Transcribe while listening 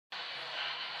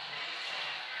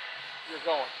you're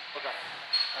going. Okay.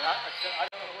 And I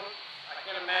don't know where, I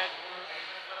can't imagine where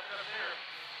it's up there.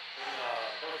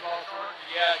 Those all sorts.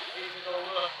 Yeah, you need to go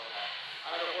look.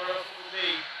 I don't know where else it would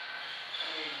be. I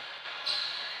mean,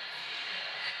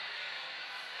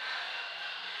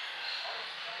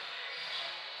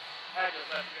 had to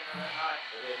left dinner that night.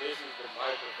 And this is the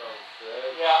microphone,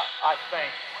 correct? Yeah, I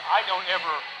think. I don't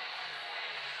ever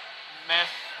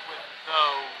mess with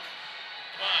those.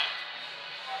 But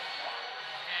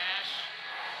cash.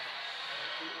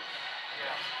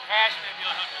 Yeah. Cash may be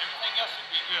able to help you. Everything else should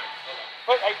be good.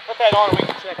 Put that on and we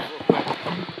can check it real quick.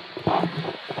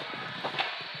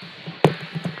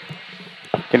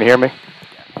 Can you hear me?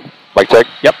 Yeah. Mic check?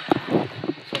 Yep.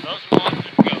 So those are all good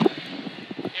to go.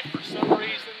 If for some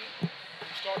reason you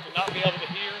start to not be able to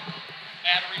hear,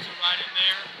 batteries are right in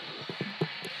there.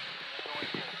 They're going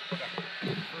here. Okay.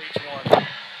 For each one.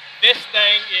 This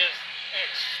thing is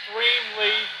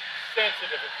extremely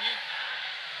sensitive.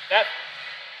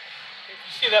 If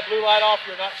you see that blue light off,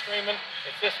 you're not streaming.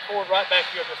 It's this cord right back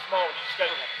here, the small one. You just got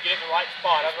to get it in the right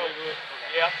spot. I don't know.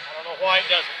 Yeah, I don't know why it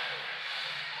doesn't.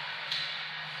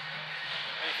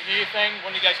 And if you need anything,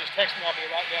 one of you guys just text me. I'll be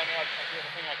right down there. I'll do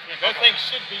everything I can. Everything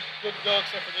should be good to go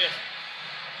except for this.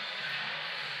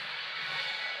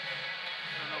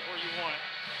 I don't know where you want it.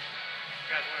 You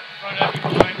guys want it in front of you,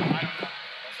 behind you? I don't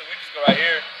know. So we just go right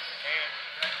here.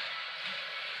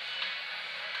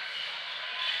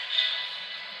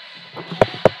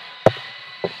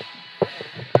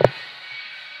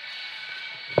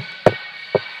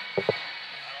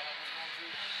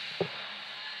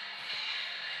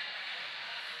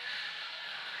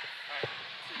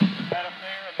 That up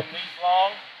there, and then these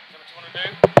long. Is that what you want to do?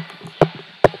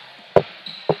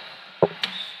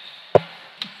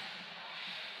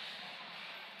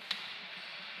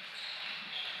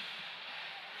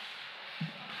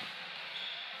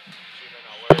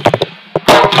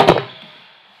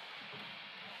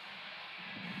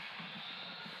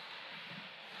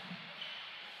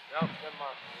 No, never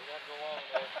mind. We got to go on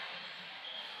there.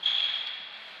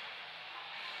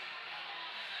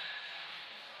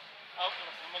 Oh, I'm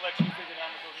going to let you figure it out.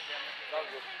 I'm going to go get down there. Sounds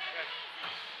good. Okay.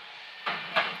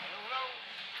 Hello.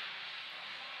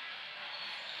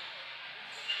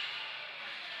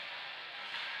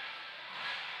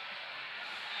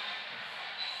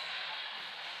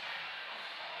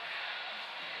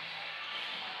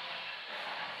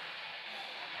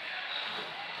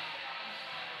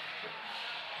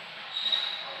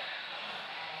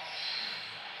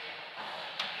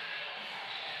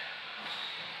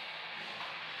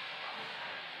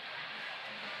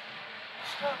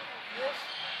 Stuck with this?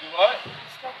 You what?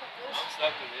 Stuck with this? I'm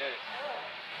stuck with this.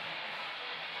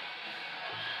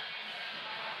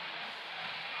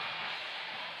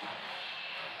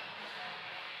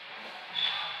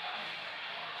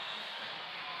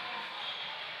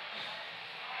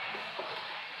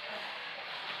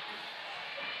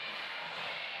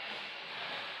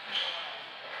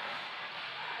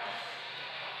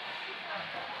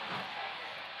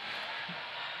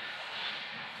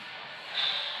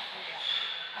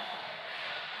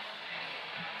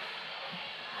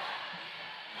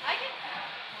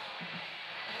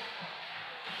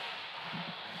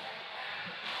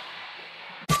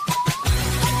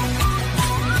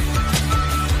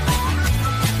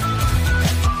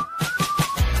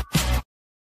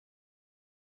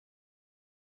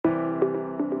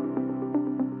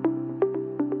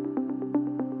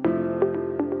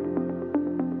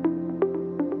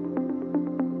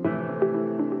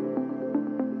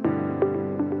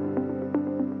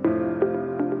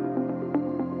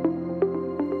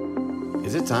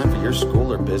 Is it time for your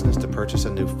school or business to purchase a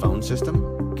new phone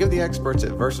system? Give the experts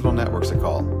at Versatile Networks a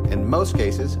call. In most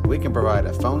cases, we can provide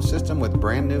a phone system with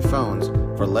brand new phones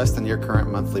for less than your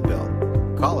current monthly bill.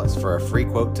 Call us for a free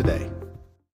quote today.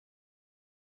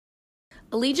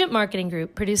 Allegiant Marketing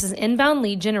Group produces inbound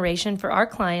lead generation for our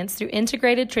clients through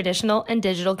integrated traditional and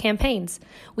digital campaigns.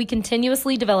 We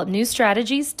continuously develop new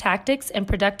strategies, tactics, and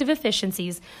productive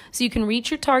efficiencies so you can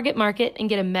reach your target market and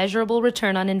get a measurable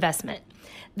return on investment.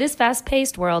 This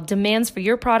fast-paced world demands for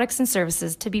your products and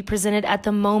services to be presented at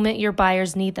the moment your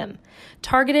buyers need them.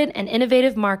 Targeted and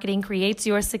innovative marketing creates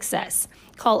your success.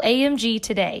 Call AMG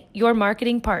today, your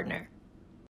marketing partner.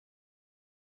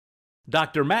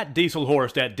 Dr. Matt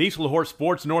Dieselhorst at Dieselhorst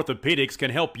Sports and Orthopedics can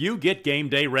help you get game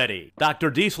day ready. Dr.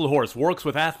 Dieselhorst works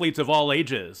with athletes of all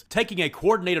ages, taking a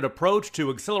coordinated approach to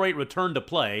accelerate return to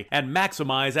play and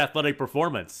maximize athletic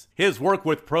performance. His work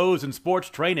with pros in sports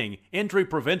training, injury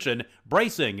prevention,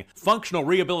 bracing, functional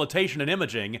rehabilitation, and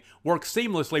imaging works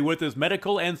seamlessly with his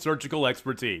medical and surgical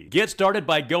expertise. Get started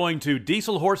by going to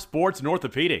Dieselhorst Sports and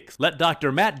Orthopedics. Let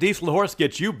Dr. Matt Dieselhorst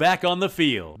get you back on the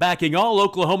field, backing all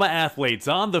Oklahoma athletes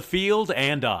on the field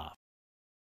and off.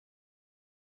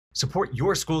 Support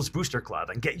your school's booster club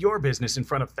and get your business in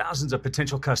front of thousands of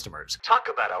potential customers. Talk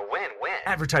about a win-win.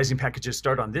 Advertising packages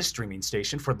start on this streaming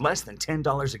station for less than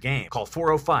 $10 a game. Call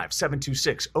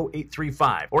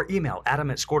 405-726-0835 or email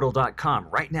adam@squirtle.com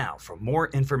right now for more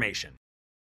information.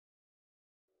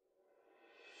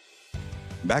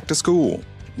 Back to school.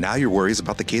 Now your worries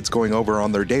about the kids going over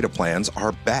on their data plans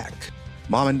are back.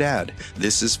 Mom and Dad,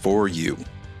 this is for you.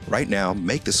 Right now,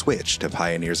 make the switch to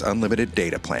Pioneer's unlimited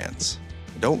data plans.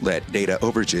 Don't let data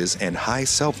overages and high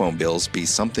cell phone bills be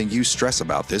something you stress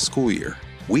about this school year.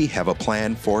 We have a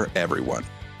plan for everyone.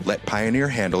 Let Pioneer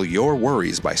handle your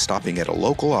worries by stopping at a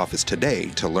local office today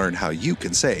to learn how you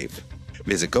can save.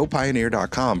 Visit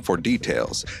gopioneer.com for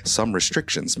details. Some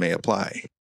restrictions may apply.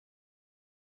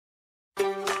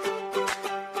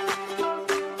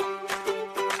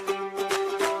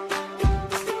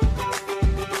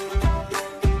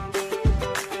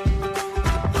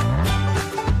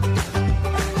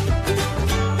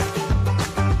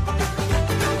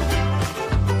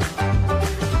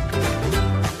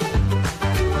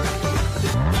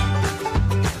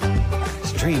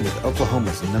 Stream with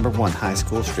Oklahoma's #1 high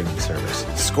school streaming service,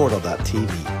 Squirtle.tv.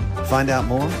 Find out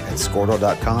more at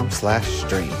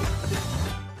squirtle.com/stream.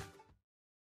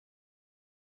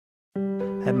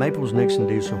 At Maples Nixon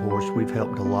Dieselhorst, we've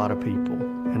helped a lot of people,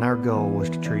 and our goal was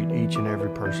to treat each and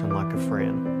every person like a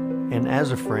friend. And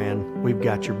as a friend, we've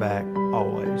got your back,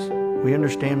 always. We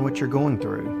understand what you're going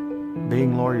through.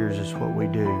 Being lawyers is what we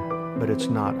do, but it's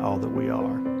not all that we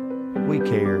are. We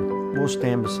care. We'll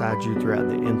stand beside you throughout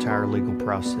the entire legal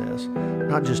process,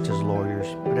 not just as lawyers,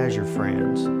 but as your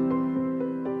friends.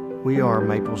 We are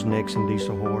Maples Nixon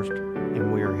Dieselhorst,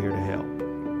 and we are here to help.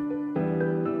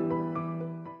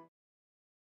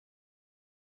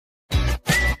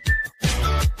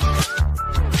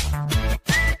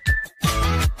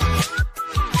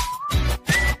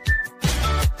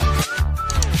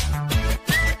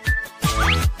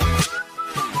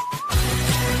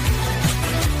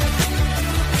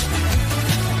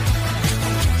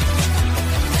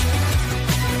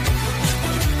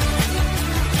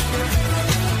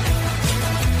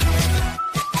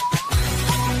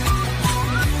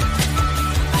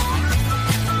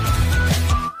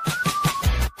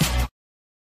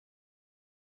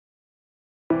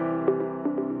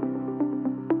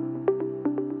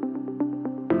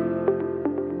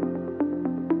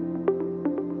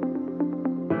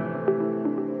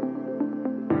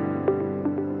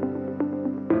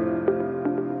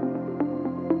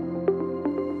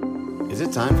 Is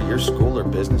it time for your school or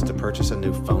business to purchase a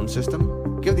new phone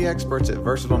system? Give the experts at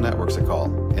Versatile Networks a call.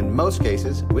 In most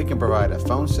cases, we can provide a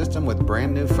phone system with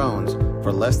brand new phones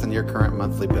for less than your current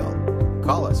monthly bill.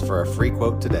 Call us for a free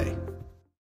quote today.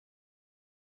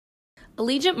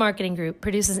 Allegiant Marketing Group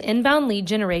produces inbound lead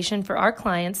generation for our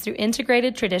clients through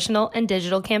integrated traditional and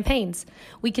digital campaigns.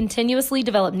 We continuously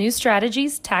develop new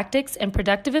strategies, tactics, and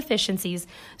productive efficiencies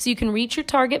so you can reach your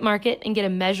target market and get a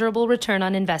measurable return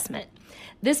on investment.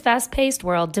 This fast-paced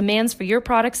world demands for your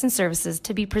products and services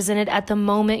to be presented at the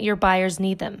moment your buyers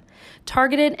need them.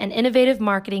 Targeted and innovative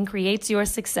marketing creates your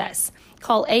success.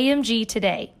 Call AMG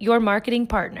today, your marketing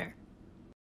partner.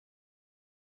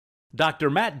 Dr.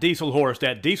 Matt Dieselhorst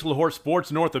at Dieselhorst Sports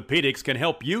and Orthopedics can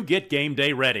help you get game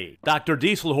day ready. Dr.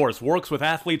 Dieselhorst works with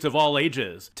athletes of all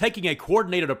ages, taking a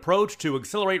coordinated approach to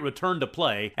accelerate return to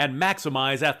play and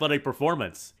maximize athletic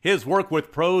performance. His work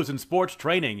with pros in sports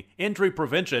training, injury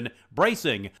prevention,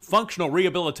 bracing, functional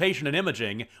rehabilitation, and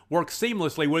imaging works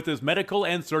seamlessly with his medical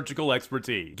and surgical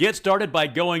expertise. Get started by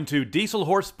going to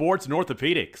Dieselhorst Sports and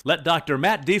Orthopedics. Let Dr.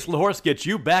 Matt Dieselhorst get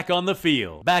you back on the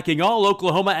field, backing all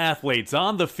Oklahoma athletes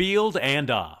on the field and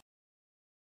off.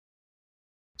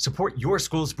 Support your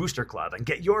school's booster club and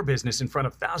get your business in front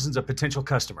of thousands of potential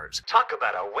customers. Talk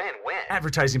about a win-win.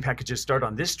 Advertising packages start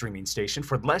on this streaming station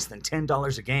for less than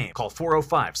 $10 a game. Call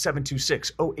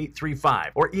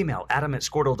 405-726-0835 or email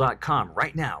adam@squirtle.com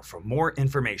right now for more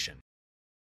information.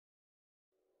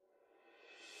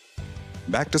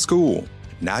 Back to school.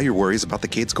 Now your worries about the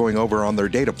kids going over on their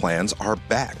data plans are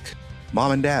back.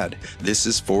 Mom and Dad, this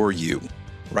is for you.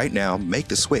 Right now, make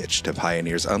the switch to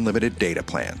Pioneer's unlimited data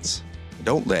plans.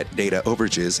 Don't let data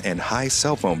overages and high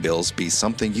cell phone bills be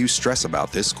something you stress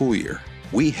about this school year.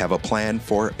 We have a plan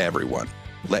for everyone.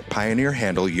 Let Pioneer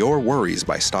handle your worries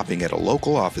by stopping at a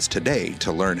local office today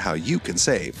to learn how you can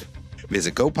save.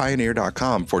 Visit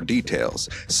gopioneer.com for details.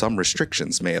 Some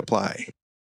restrictions may apply.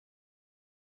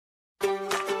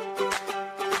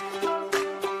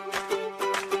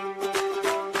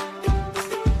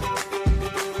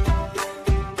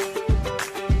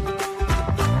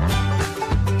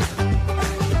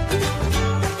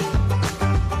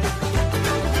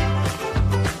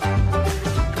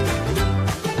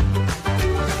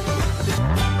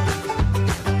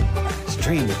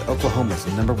 Stream with Oklahoma's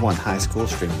 #1 high school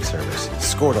streaming service,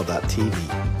 Squirtle.tv.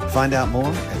 Find out more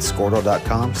at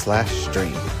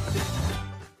squirtle.com/stream.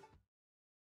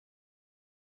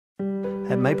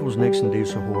 At Maples Nixon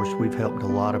Diesel Horse, we've helped a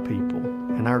lot of people,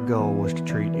 and our goal was to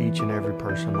treat each and every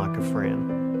person like a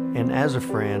friend. And as a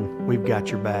friend, we've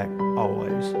got your back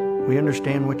always. We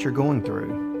understand what you're going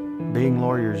through. Being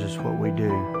lawyers is what we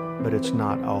do, but it's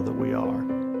not all that we are.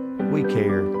 We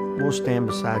care. We'll stand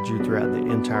beside you throughout the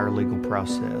entire legal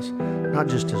process, not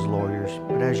just as lawyers,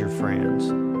 but as your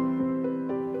friends.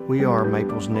 We are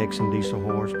Maples Nixon Diesel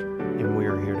Horse, and we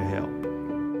are here to help.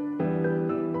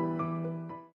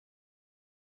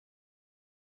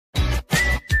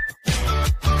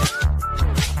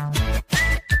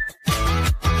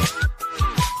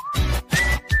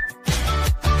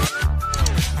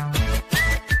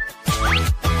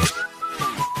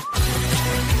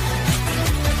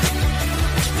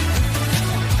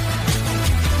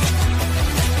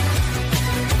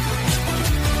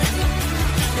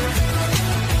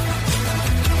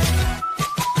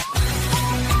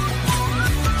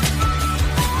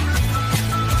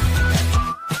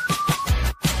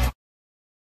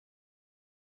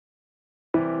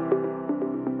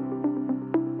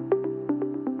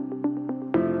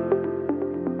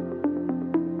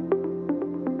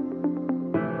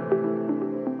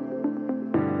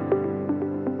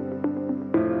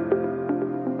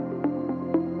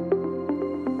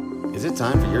 Is it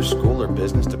time for your school or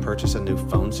business to purchase a new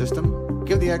phone system?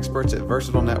 Give the experts at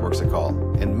Versatile Networks a call.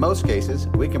 In most cases,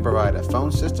 we can provide a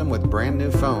phone system with brand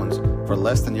new phones for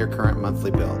less than your current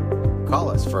monthly bill. Call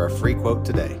us for a free quote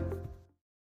today.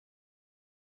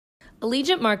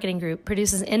 Allegiant Marketing Group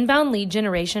produces inbound lead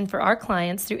generation for our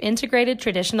clients through integrated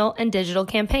traditional and digital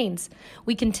campaigns.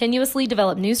 We continuously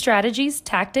develop new strategies,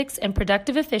 tactics, and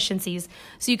productive efficiencies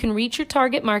so you can reach your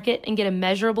target market and get a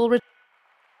measurable return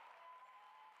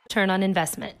on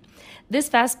investment. This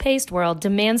fast-paced world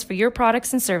demands for your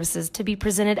products and services to be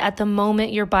presented at the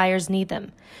moment your buyers need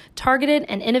them. Targeted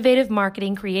and innovative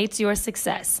marketing creates your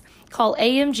success. Call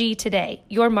AMG today,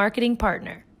 your marketing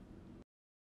partner.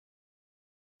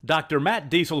 Dr.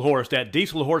 Matt Dieselhorst at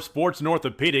Dieselhorst Sports and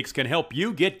Orthopedics can help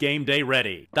you get game day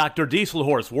ready. Dr.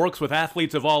 Dieselhorst works with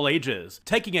athletes of all ages,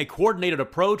 taking a coordinated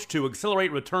approach to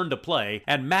accelerate return to play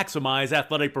and maximize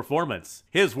athletic performance.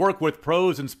 His work with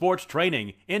pros in sports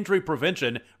training, injury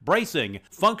prevention, bracing,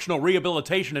 functional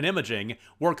rehabilitation, and imaging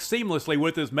works seamlessly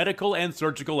with his medical and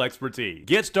surgical expertise.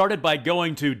 Get started by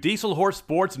going to Dieselhorst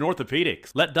Sports and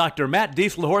Orthopedics. Let Dr. Matt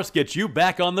Dieselhorst get you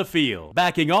back on the field,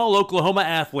 backing all Oklahoma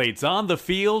athletes on the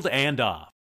field and off.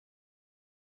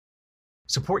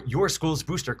 Support your school's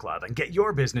booster club and get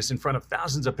your business in front of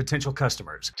thousands of potential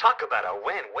customers. Talk about a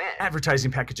win-win.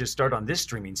 Advertising packages start on this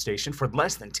streaming station for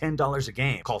less than $10 a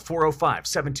game. Call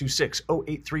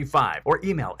 405-726-0835 or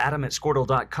email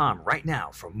adam@squirtle.com right now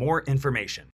for more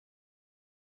information.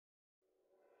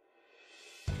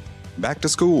 Back to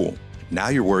school. Now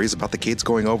your worries about the kids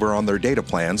going over on their data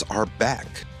plans are back.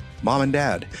 Mom and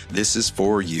Dad, this is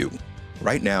for you.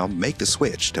 Right now, make the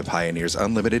switch to Pioneer's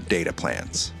unlimited data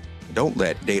plans. Don't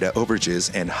let data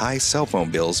overages and high cell phone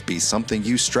bills be something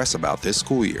you stress about this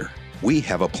school year. We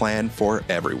have a plan for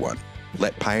everyone.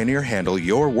 Let Pioneer handle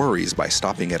your worries by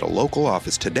stopping at a local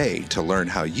office today to learn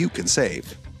how you can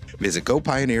save. Visit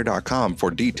gopioneer.com for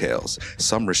details.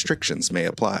 Some restrictions may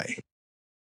apply.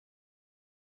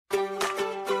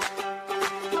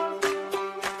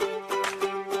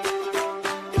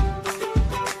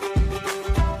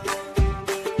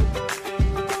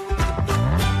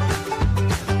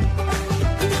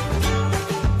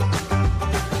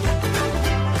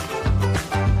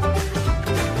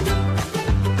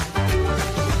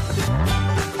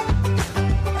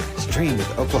 Stream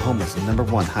with Oklahoma's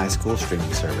 #1 high school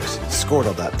streaming service,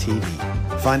 Squirtle.tv.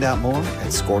 Find out more at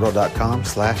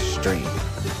squirtle.com/stream.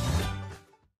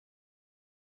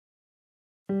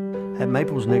 At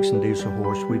Maples Nixon Diesel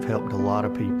Horse, we've helped a lot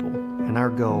of people, and our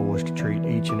goal was to treat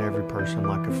each and every person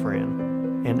like a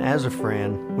friend. And as a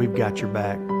friend, we've got your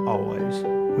back always.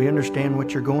 We understand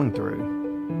what you're going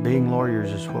through. Being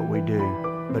lawyers is what we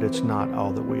do, but it's not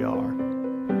all that we are.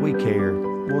 We care.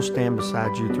 We'll stand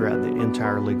beside you throughout the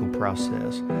entire legal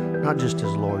process, not just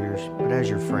as lawyers, but as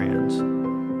your friends.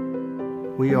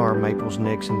 We are Maples,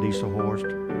 Nix, and Dieselhorst,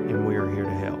 and we are here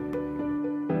to help.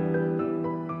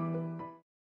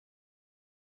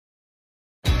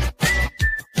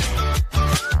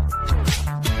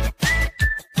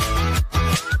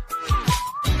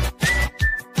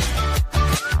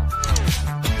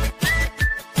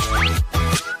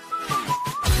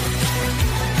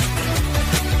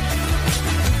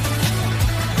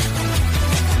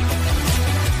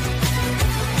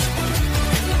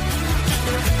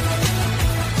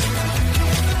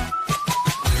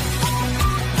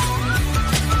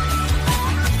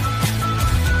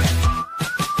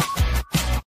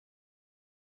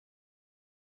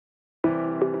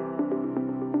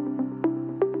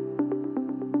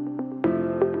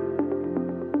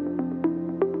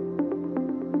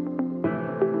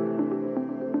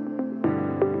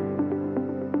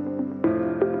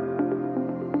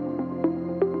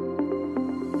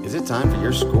 Is it time for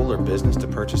your school or business to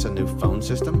purchase a new phone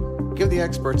system? Give the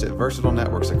experts at Versatile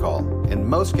Networks a call. In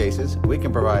most cases, we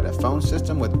can provide a phone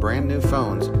system with brand new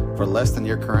phones for less than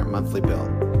your current monthly bill.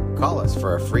 Call us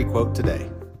for a free quote today.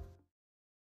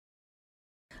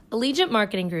 Allegiant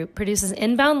Marketing Group produces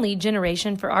inbound lead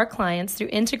generation for our clients through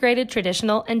integrated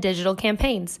traditional and digital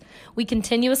campaigns. We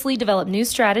continuously develop new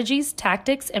strategies,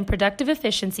 tactics, and productive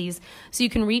efficiencies so you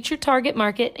can reach your target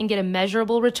market and get a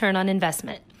measurable return on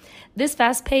investment. This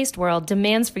fast-paced world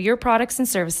demands for your products and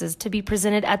services to be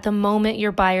presented at the moment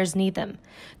your buyers need them.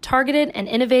 Targeted and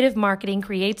innovative marketing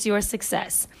creates your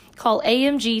success. Call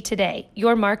AMG today,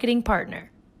 your marketing partner.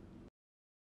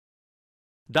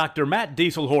 Dr. Matt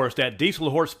Dieselhorst at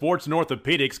Dieselhorst Sports and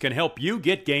Orthopedics can help you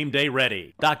get game day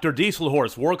ready. Dr.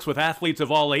 Dieselhorst works with athletes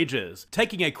of all ages,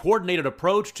 taking a coordinated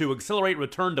approach to accelerate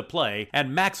return to play and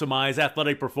maximize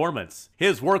athletic performance.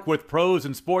 His work with pros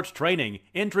in sports training,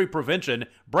 injury prevention,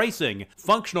 bracing,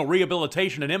 functional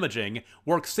rehabilitation, and imaging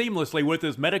works seamlessly with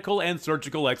his medical and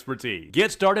surgical expertise.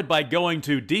 Get started by going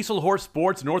to Dieselhorst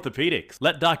Sports and Orthopedics.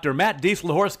 Let Dr. Matt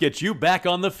Dieselhorst get you back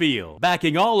on the field,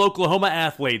 backing all Oklahoma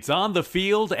athletes on the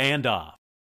field and off.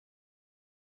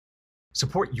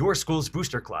 Support your school's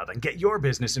booster club and get your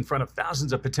business in front of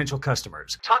thousands of potential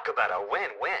customers. Talk about a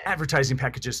win-win. Advertising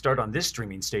packages start on this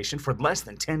streaming station for less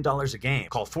than $10 a game.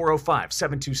 Call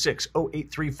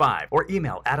 405-726-0835 or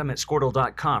email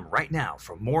adam@squirtle.com right now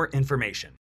for more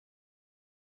information.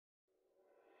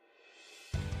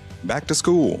 Back to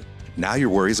school. Now your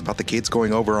worries about the kids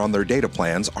going over on their data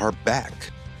plans are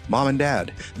back. Mom and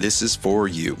Dad, this is for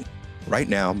you. Right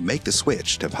now, make the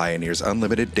switch to Pioneer's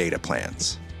unlimited data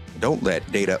plans. Don't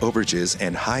let data overages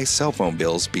and high cell phone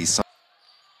bills be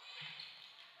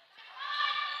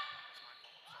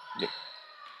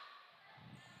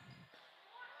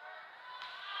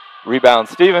Rebound,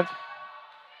 Stevens.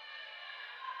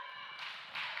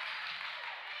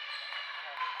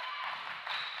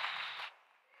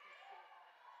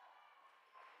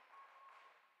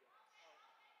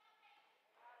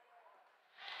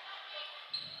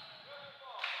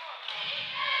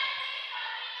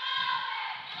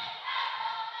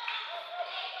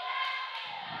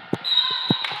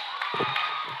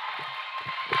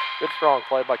 Good strong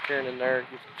play by Kieran there.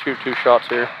 Shoot two shots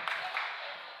here.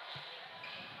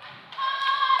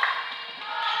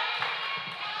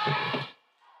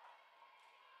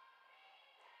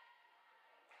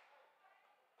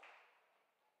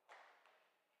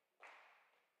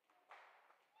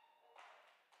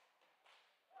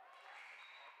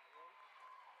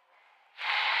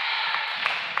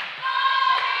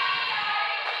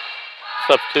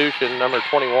 Substitution, number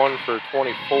 21 for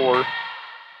 24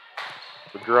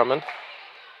 for Drummond.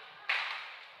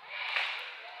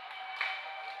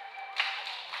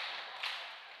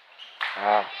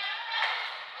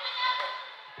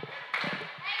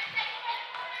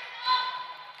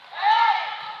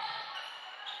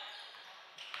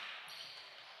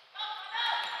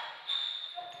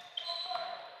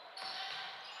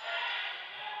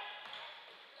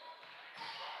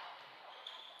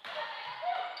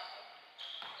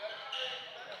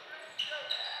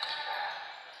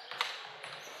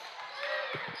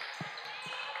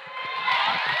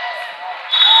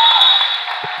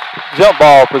 Jump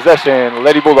ball, possession,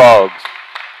 Lady Bulldogs.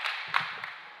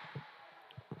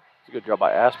 It's a good job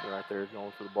by Aspen right there,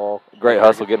 going for the ball. Great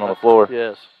hustle getting on the floor.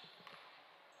 Yes.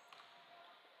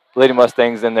 Lady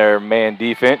Mustangs in their man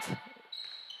defense.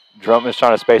 Drummond's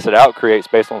trying to space it out, create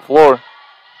space on the floor.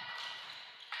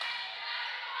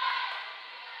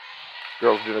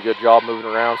 Girls doing a good job moving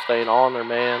around, staying on their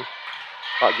man.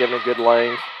 Not giving them good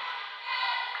lanes.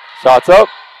 Shots up.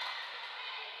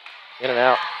 In and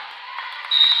out.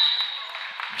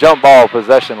 Jump ball,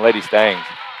 possession, Lady Stangs.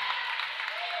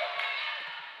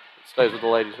 Stays with the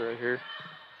ladies right here.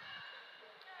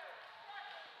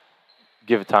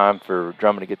 Give it time for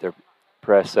Drummond to get their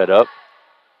press set up.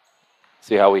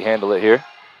 See how we handle it here.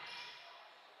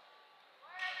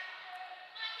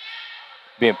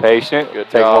 Being patient, Good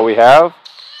take job. what we have.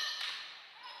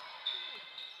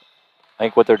 I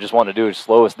think what they're just wanting to do is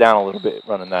slow us down a little bit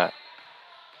running that.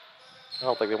 I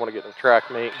don't think they want to get in the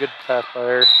track meet. Good pass by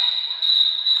there.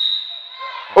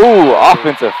 Ooh,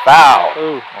 offensive foul.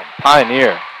 Ooh. On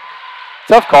Pioneer.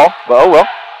 Tough call, but oh well.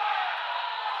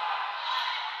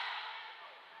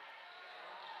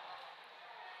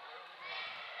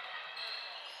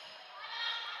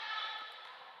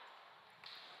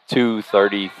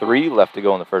 .233 left to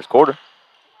go in the first quarter.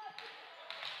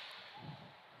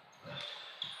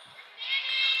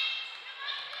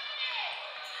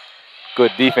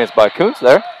 Good defense by Kuntz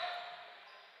there.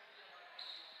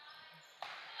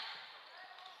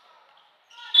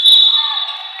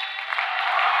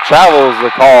 Travels the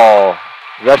call.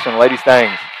 Possession, Lady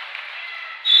Stangs.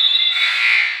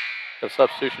 A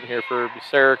substitution here for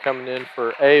Becerra coming in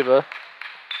for Ava.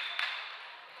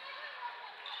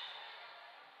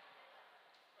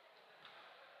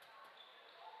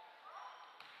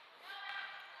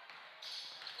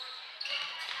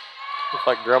 Looks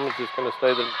like Drummond's just going to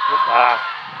stay the.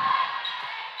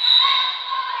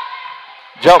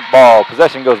 Jump ball.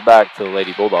 Possession goes back to the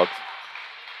Lady Bulldogs.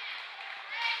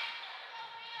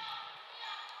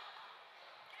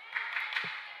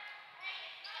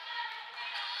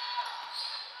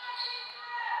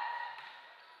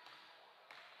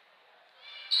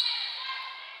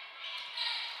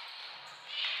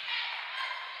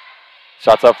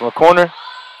 Shots up from the corner.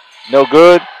 No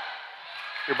good.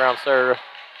 Rebound, Sarah.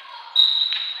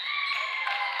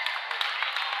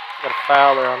 Got a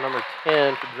foul there on number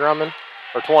 10 for Drummond.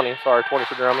 Or 20, sorry, 20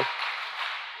 for Drummond.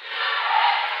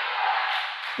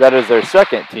 That is their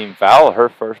second team foul, her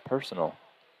first personal.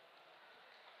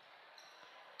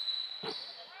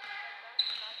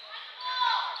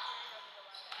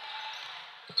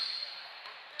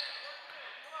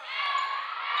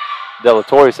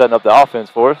 Delatorre setting up the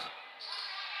offense for us.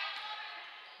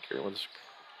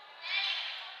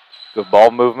 Good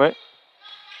ball movement.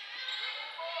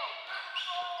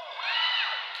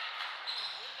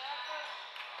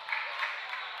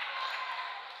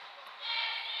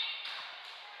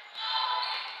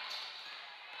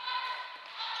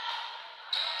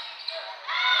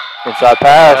 Inside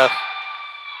pass.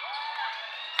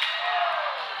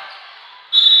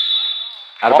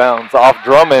 Out of bounds off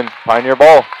Drummond. Pioneer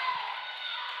ball. That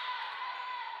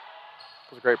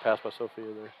was a great pass by Sophia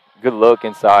there. Good look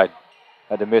inside.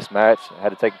 Had to mismatch. Had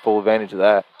to take full advantage of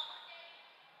that.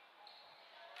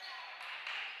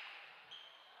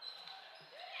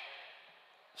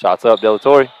 Shots up,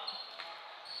 Delatorre.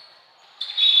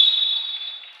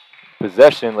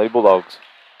 Possession, Lady Bulldogs.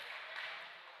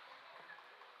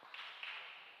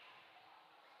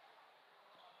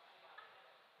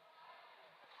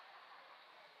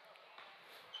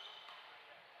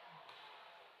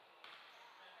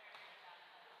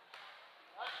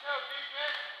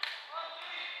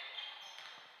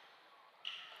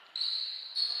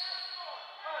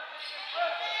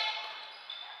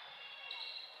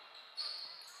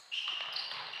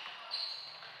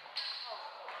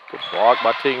 Good block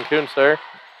by Tegan Kuntz there.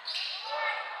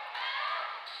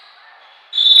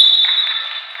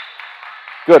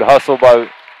 Good hustle by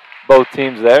both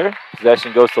teams there.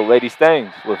 Possession goes to Lady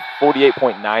Stangs with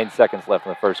 48.9 seconds left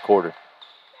in the first quarter.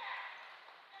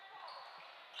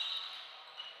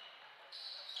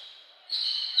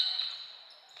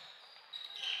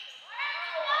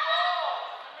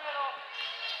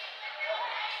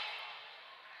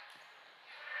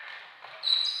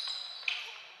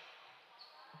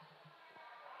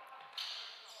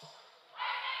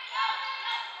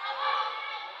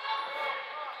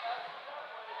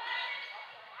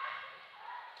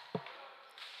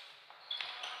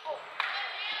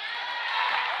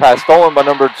 Pass stolen by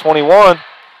number 21.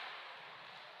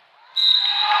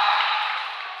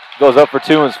 Goes up for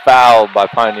two and is fouled by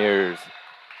Pioneers.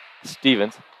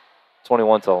 Stevens,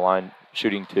 21 to the line,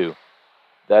 shooting two.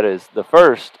 That is the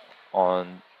first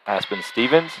on Aspen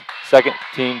Stevens. Second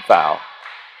team foul.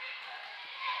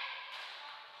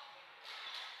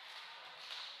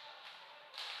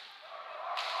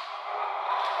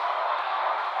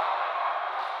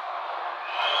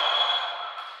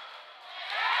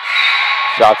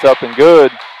 Shots up and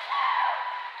good.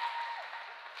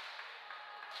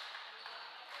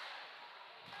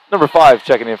 Number 5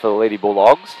 checking in for the Lady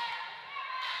Bulldogs.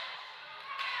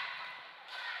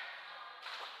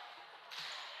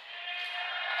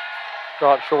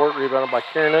 Shot short, rebounded by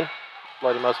Kiernan.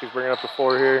 Lady Muskies bringing up the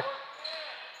floor here.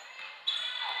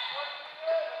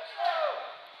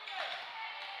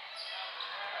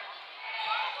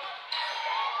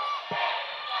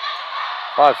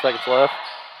 Five seconds left.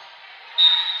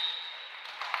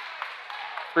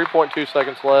 3.2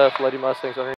 seconds left. Lady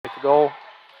Mustangs underneath the goal.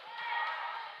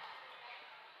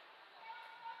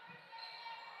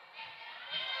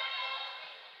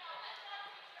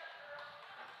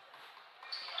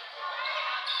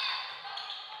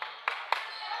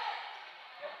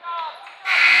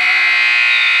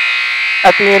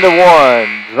 At the end of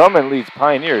one, Drummond leads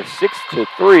Pioneers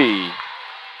 6-3.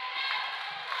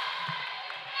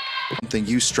 Something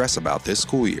you stress about this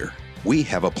school year. We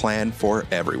have a plan for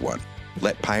everyone.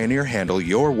 Let Pioneer handle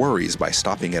your worries by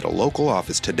stopping at a local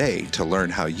office today to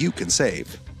learn how you can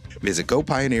save. Visit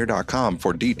gopioneer.com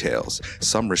for details.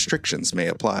 Some restrictions may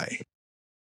apply.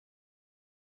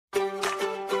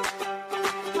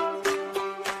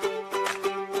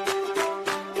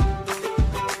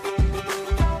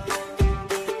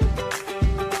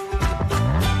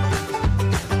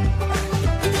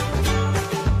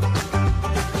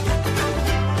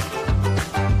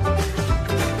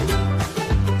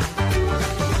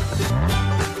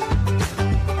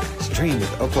 Stream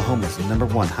with Oklahoma's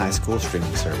 #1 high school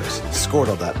streaming service,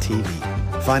 Squirtle.tv.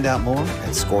 Find out more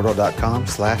at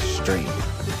squirtle.com/stream.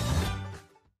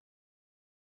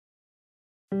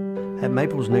 At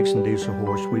Maples Nixon Diesel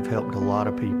Horse, we've helped a lot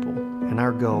of people, and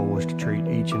our goal was to treat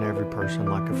each and every person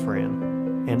like a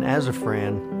friend. And as a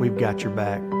friend, we've got your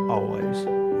back always.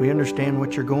 We understand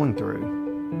what you're going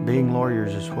through. Being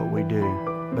lawyers is what we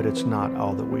do, but it's not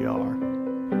all that we are.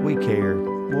 We care.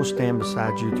 We'll stand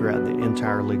beside you throughout the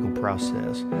entire legal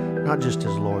process, not just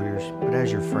as lawyers, but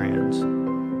as your friends.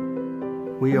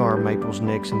 We are Maples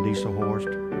Nixon Diesel Horse,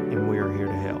 and we are here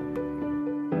to help.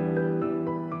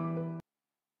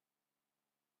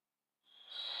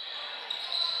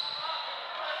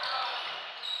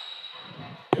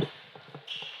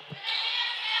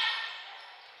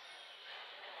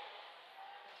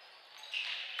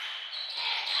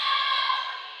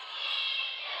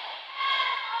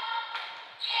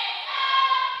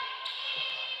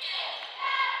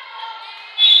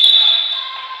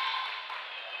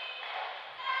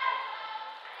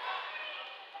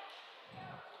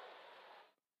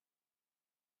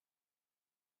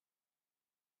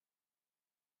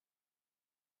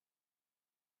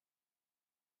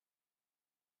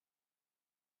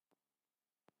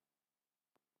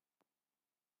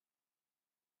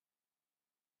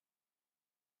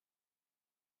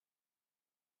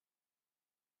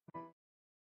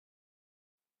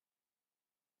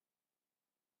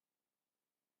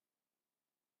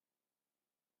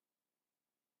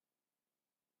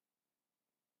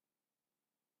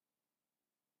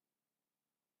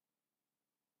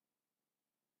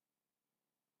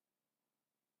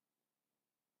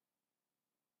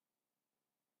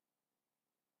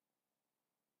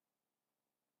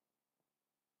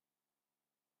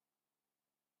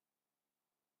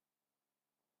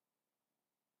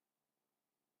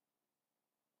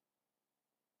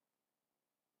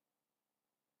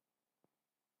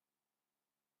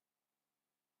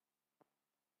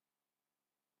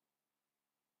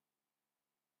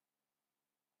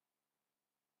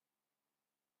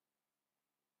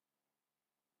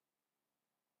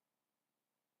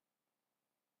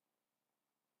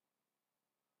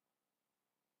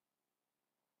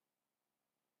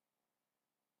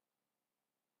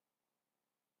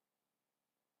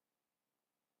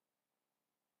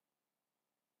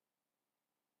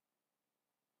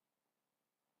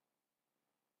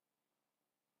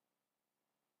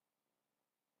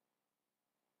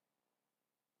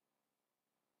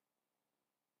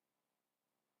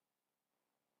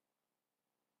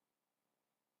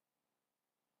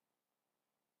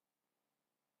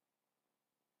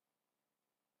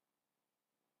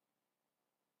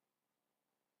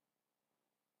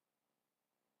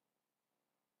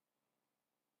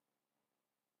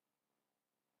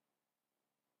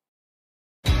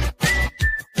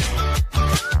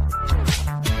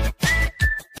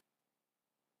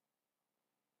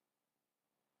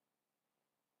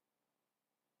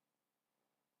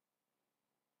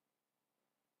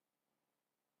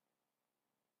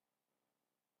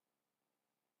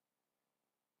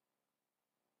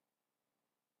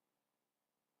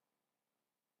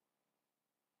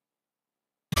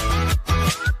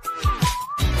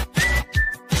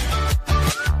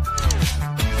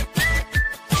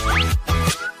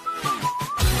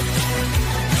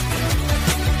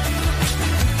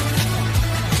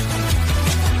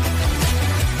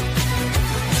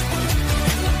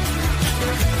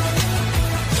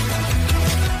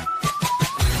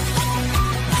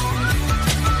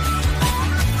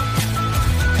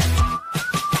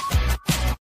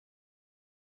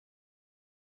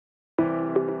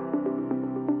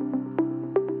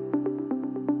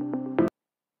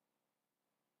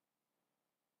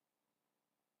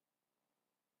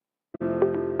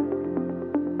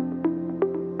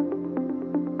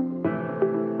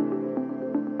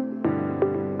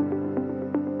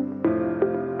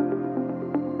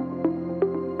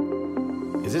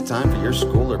 it time for your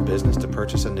school or business to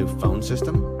purchase a new phone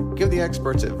system? Give the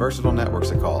experts at Versatile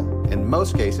Networks a call. In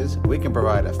most cases, we can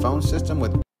provide a phone system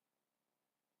with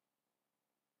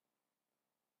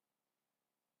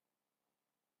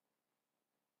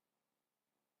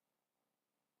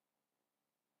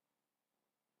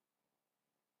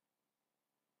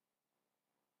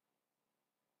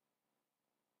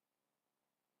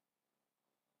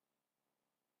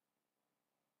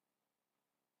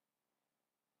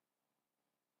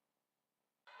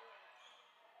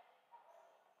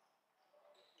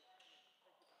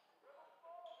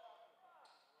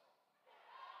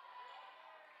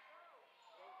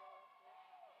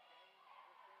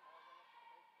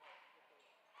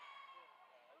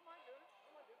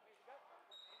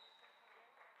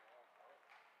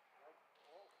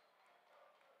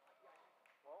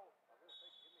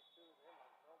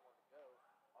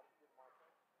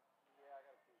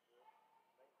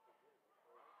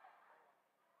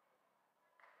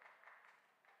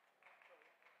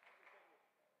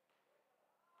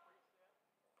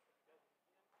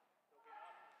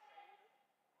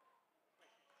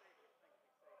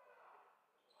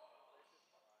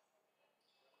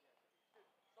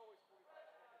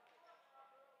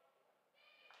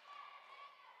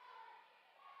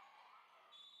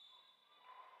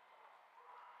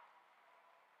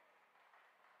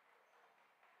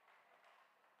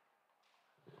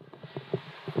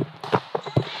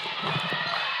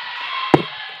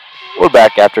We're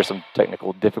back after some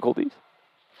technical difficulties.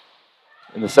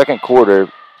 In the second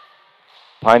quarter,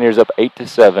 Pioneers up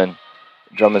 8-7.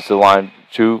 Drummond's to the line,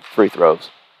 2 free throws.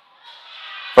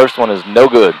 First one is no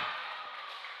good.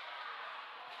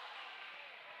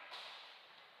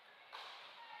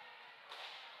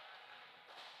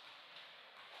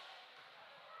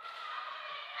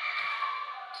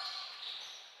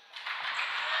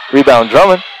 Rebound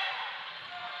Drummond.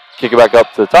 Kick it back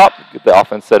up to the top. Get the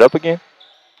offense set up again.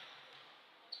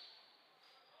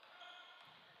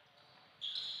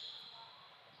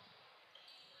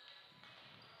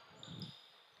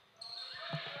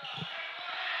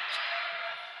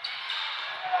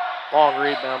 Long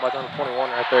rebound by number 21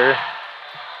 right there.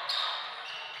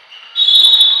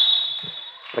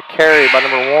 The carry by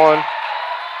number 1.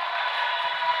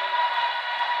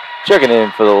 Checking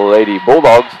in for the Lady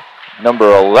Bulldogs,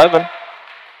 number 11.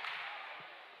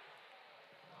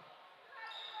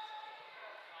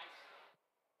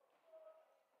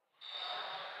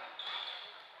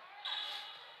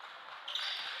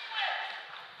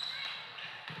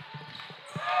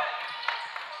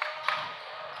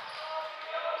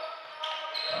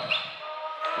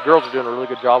 The girls are doing a really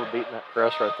good job of beating that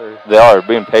press right there. They are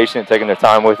being patient, taking their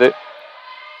time with it.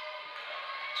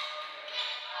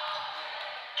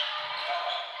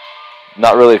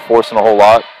 Not really forcing a whole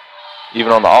lot,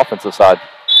 even on the offensive side.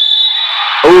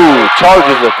 Ooh,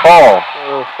 charges a call.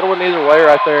 Could have went either way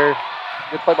right there.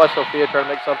 Good play by Sophia trying to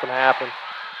make something happen.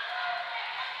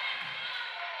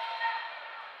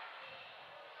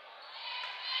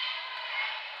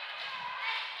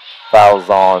 Fouls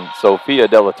on Sophia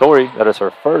Delatorre. That is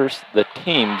her first, the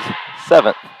team's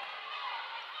 7th.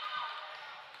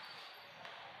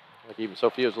 I think even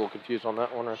Sophia was a little confused on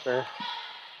that one right there.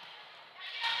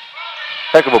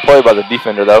 Heck of a play by the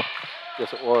defender, though.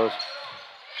 Yes, it was.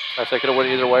 I say could have went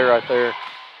either way right there.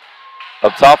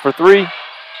 Up top for 3.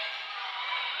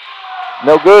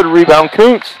 No good. Rebound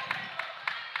Kuntz.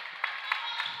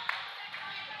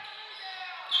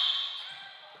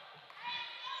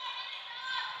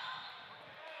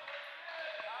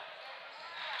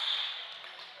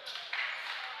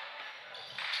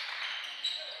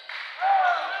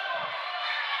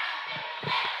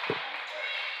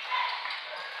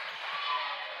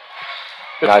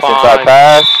 Good nice find. inside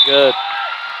pass. Good.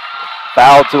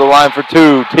 Foul to the line for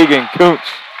 2. Tegan Kuntz.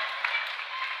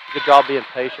 Good job being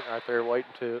patient right there,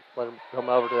 waiting to let him come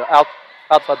over to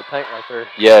outside the paint right there.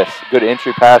 Yes, good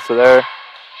entry pass to there.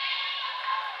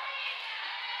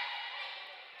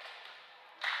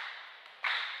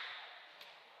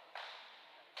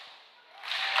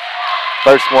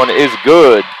 First one is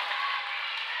good.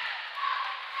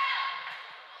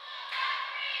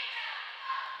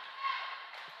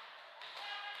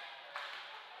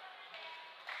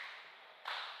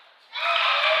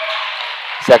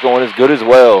 Second one is good as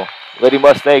well. Lady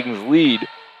Mustangs lead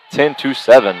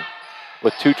 10-7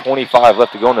 with 2:25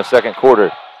 left to go in the second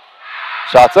quarter.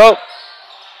 Shots up.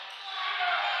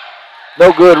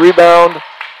 No good. Rebound.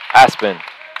 Aspen.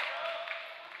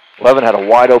 11 had a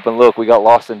wide open look. We got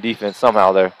lost in defense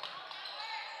somehow there.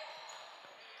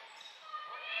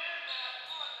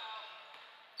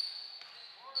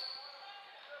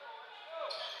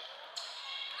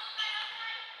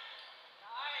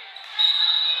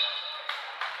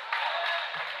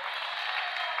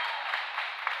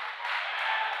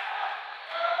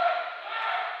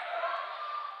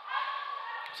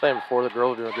 Saying before, the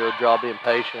girls are doing a good job being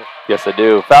patient. Yes, they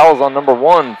do. Fouls on number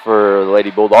 1 for the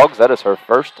Lady Bulldogs. That is her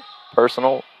first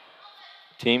personal,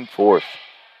 team 4th.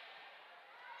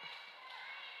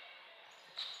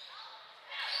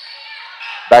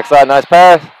 Backside, nice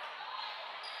pass.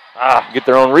 Get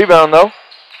their own rebound, though.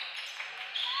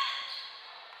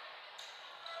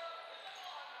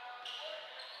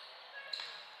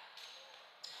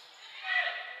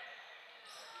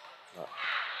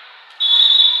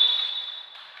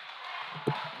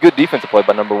 Good defensive play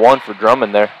by number 1 for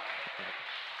Drummond there.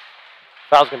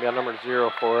 Foul's going to be on number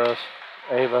 0 for us.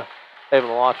 Ava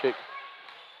Malachic.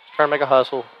 Trying to make a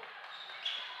hustle.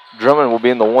 Drummond will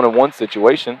be in the 1-on-1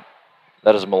 situation.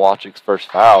 That is Malachic's first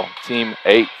foul. Team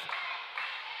 8th.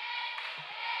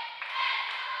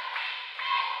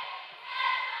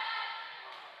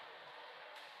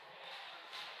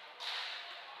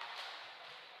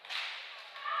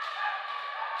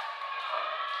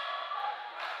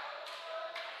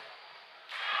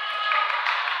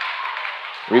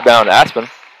 Rebound, Aspen.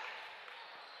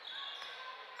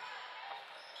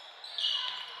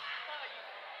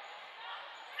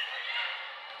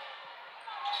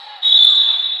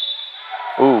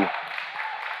 Ooh.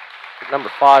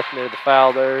 Number 5 committed the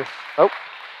foul there. Oh,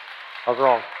 I was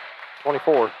wrong.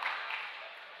 24.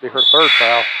 Be her 3rd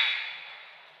foul.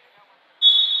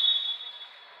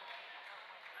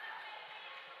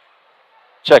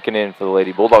 Checking in for the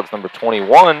Lady Bulldogs, number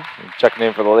 21. And checking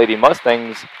in for the Lady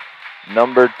Mustangs,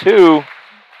 number 2.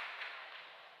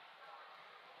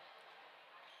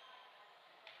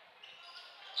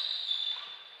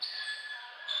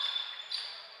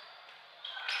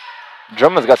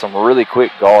 Drummond's got some really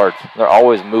quick guards. They're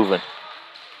always moving.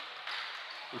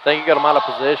 You think you got them out of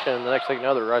position, and the next thing you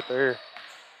know, they're right there.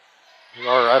 You're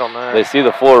all right on that. They see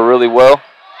the floor really well.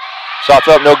 Shots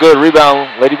up, no good.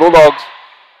 Rebound, Lady Bulldogs.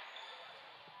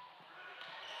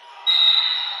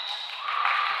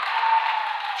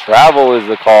 Travel is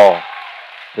the call.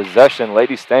 Possession,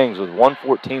 Lady Stangs with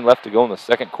 1:14 left to go in the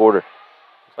second quarter.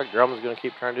 Looks like Drummond's going to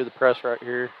keep trying to do the press right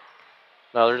here.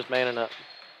 No, they're just manning up.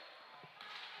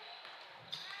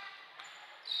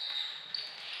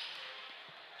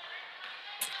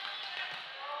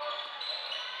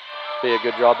 Be a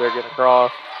good job there getting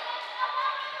across.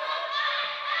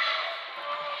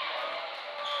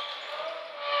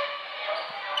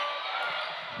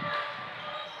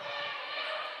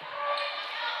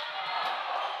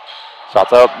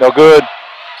 Shots up, no good.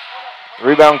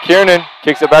 Rebound, Kiernan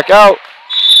kicks it back out.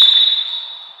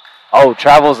 Oh,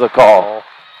 Travel's the call.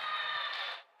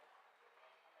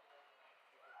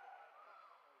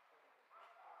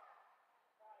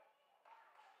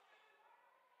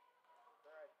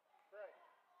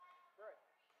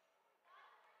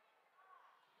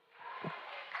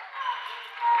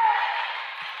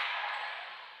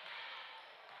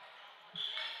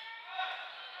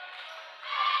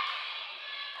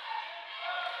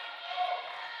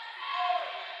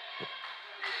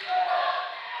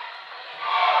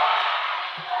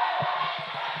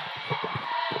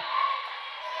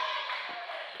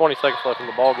 Seconds left in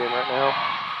the ball game right now.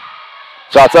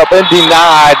 Shots up and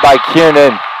denied by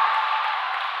Kiernan.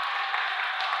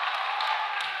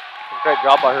 Great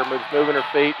job by her, moving her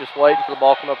feet, just waiting for the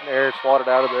ball to come up in the air, swat it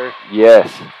out of there.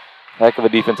 Yes, heck of a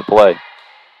defensive play.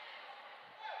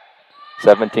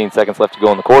 17 seconds left to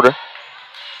go in the quarter.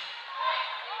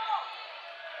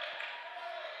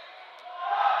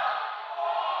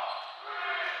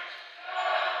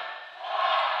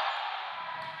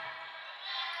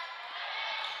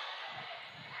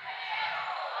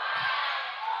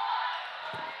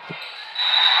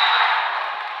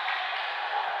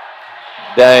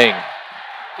 Dang.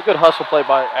 A good hustle play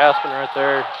by Aspen right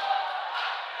there.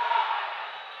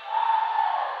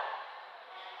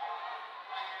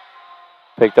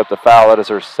 Picked up the foul. That is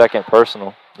her second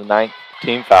personal, the 9th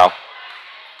team foul.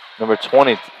 Number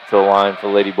 20 to the line for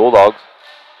Lady Bulldogs.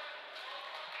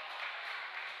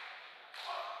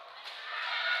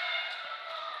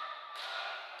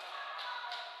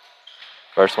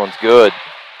 First one's good.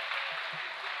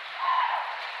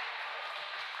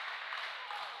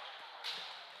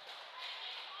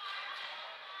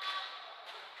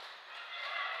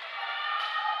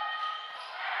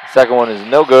 Second one is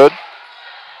no good.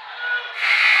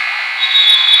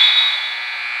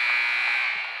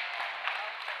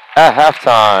 At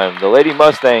halftime, the Lady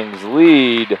Mustangs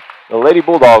lead the Lady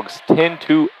Bulldogs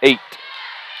 10-8.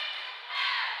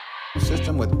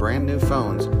 System with brand new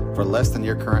phones for less than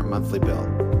your current monthly bill.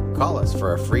 Call us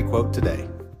for a free quote today.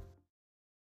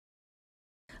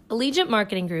 Allegiant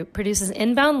Marketing Group produces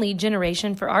inbound lead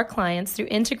generation for our clients through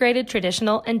integrated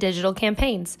traditional and digital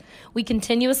campaigns. We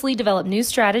continuously develop new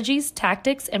strategies,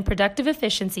 tactics, and productive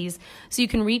efficiencies so you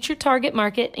can reach your target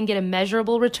market and get a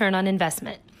measurable return on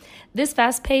investment. This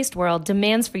fast-paced world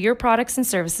demands for your products and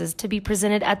services to be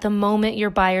presented at the moment your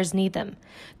buyers need them.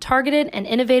 Targeted and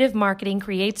innovative marketing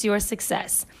creates your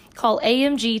success. Call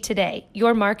AMG today,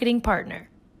 your marketing partner.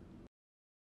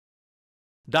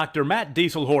 Dr. Matt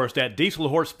Dieselhorst at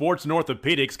Dieselhorst Sports and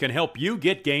Orthopedics can help you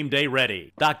get game day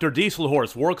ready. Dr.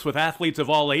 Dieselhorst works with athletes of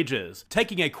all ages,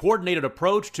 taking a coordinated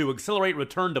approach to accelerate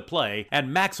return to play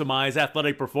and maximize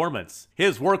athletic performance.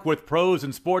 His work with pros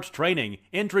in sports training,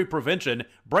 injury prevention,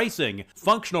 bracing,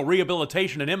 functional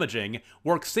rehabilitation, and imaging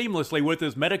works seamlessly with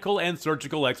his medical and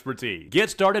surgical expertise. Get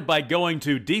started by going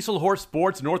to Dieselhorst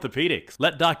Sports and Orthopedics.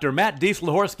 Let Dr. Matt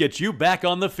Dieselhorst get you back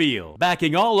on the field,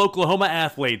 backing all Oklahoma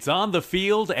athletes on the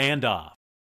field and off.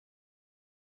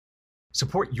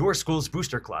 Support your school's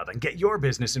booster club and get your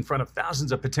business in front of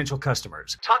thousands of potential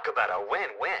customers. Talk about a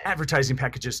win-win. Advertising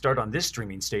packages start on this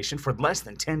streaming station for less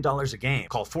than $10 a game.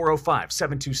 Call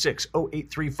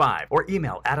 405-726-0835 or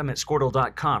email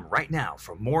adam@squirtle.com right now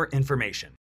for more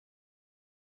information.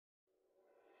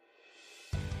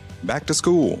 Back to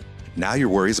school. Now your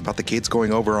worries about the kids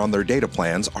going over on their data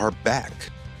plans are back.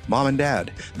 Mom and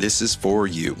Dad, this is for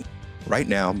you. Right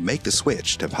now, make the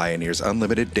switch to Pioneer's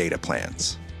unlimited data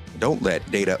plans. Don't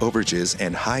let data overages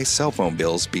and high cell phone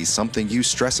bills be something you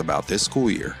stress about this school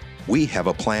year. We have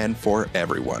a plan for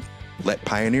everyone. Let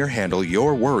Pioneer handle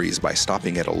your worries by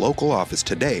stopping at a local office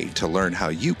today to learn how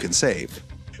you can save.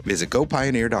 Visit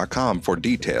gopioneer.com for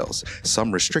details.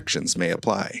 Some restrictions may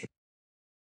apply.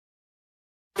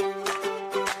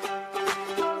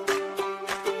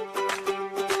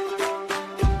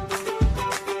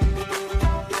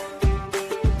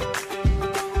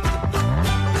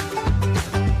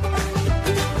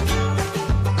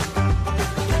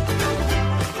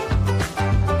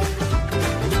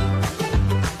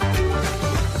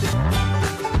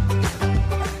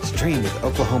 Stream with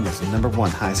Oklahoma's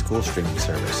 #1 high school streaming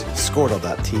service,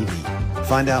 Squirtle.tv.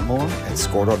 Find out more at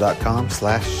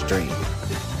squirtle.com/stream.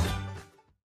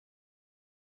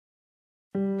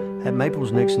 At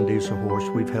Maples Nixon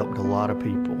Dieselhorst, we've helped a lot of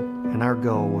people, and our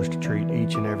goal was to treat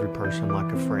each and every person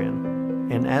like a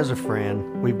friend. And as a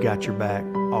friend, we've got your back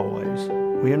always.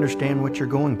 We understand what you're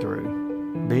going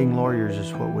through. Being lawyers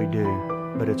is what we do,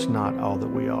 but it's not all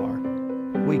that we are.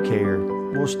 We care.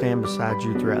 We'll stand beside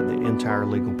you throughout the entire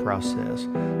legal process,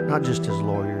 not just as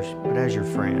lawyers, but as your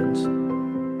friends.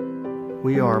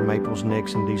 We are Maples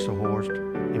Nixon Dieselhorst,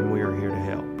 and we are here to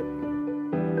help.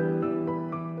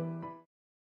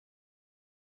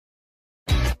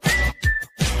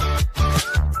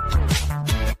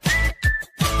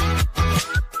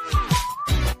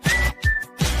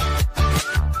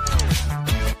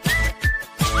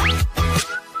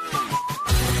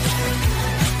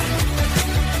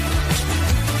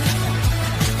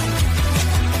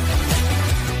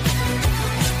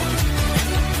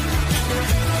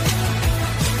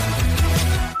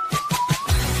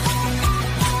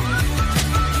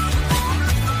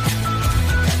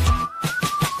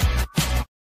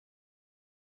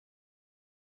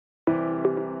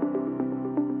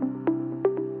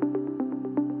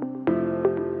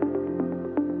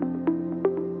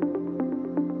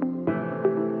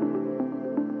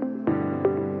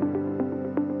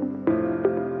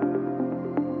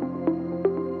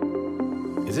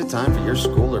 Is it time for your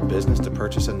school or business to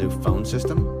purchase a new phone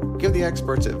system? Give the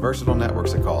experts at Versatile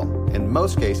Networks a call. In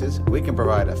most cases, we can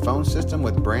provide a phone system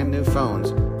with brand new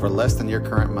phones for less than your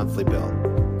current monthly bill.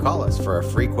 Call us for a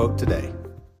free quote today.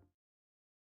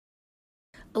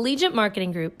 Allegiant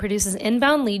Marketing Group produces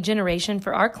inbound lead generation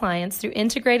for our clients through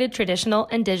integrated traditional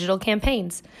and digital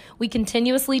campaigns. We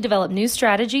continuously develop new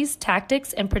strategies,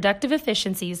 tactics, and productive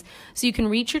efficiencies so you can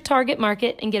reach your target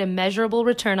market and get a measurable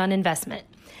return on investment.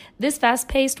 This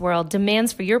fast-paced world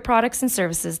demands for your products and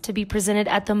services to be presented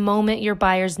at the moment your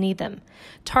buyers need them.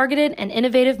 Targeted and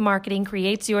innovative marketing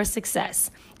creates your success.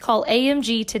 Call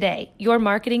AMG today, your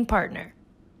marketing partner.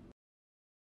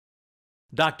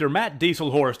 Dr. Matt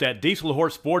Dieselhorst at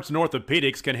Dieselhorst Sports and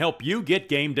Orthopedics can help you get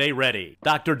game day ready.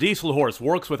 Dr. Dieselhorst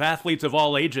works with athletes of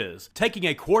all ages, taking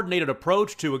a coordinated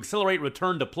approach to accelerate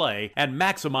return to play and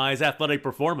maximize athletic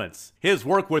performance. His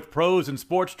work with pros in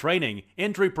sports training,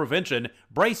 injury prevention,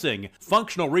 bracing,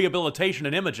 functional rehabilitation,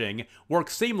 and imaging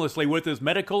works seamlessly with his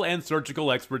medical and surgical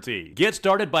expertise. Get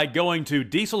started by going to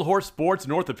Dieselhorst Sports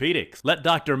and Orthopedics. Let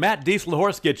Dr. Matt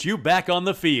Dieselhorst get you back on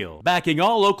the field, backing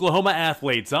all Oklahoma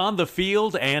athletes on the field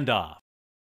and off.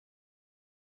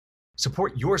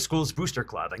 Support your school's booster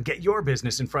club and get your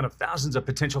business in front of thousands of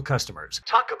potential customers.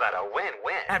 Talk about a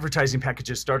win-win. Advertising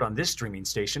packages start on this streaming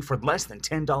station for less than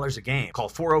 $10 a game. Call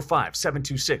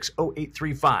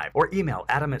 405-726-0835 or email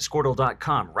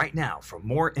adam@squirtle.com right now for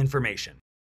more information.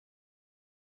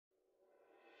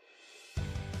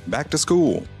 Back to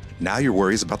school. Now your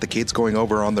worries about the kids going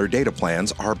over on their data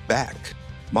plans are back.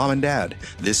 Mom and Dad,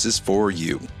 this is for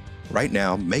you. Right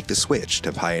now, make the switch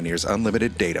to Pioneer's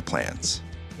unlimited data plans.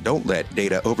 Don't let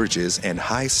data overages and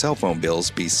high cell phone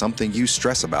bills be something you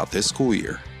stress about this school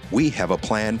year. We have a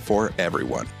plan for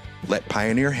everyone. Let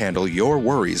Pioneer handle your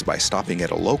worries by stopping at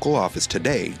a local office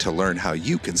today to learn how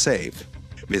you can save.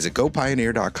 Visit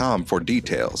gopioneer.com for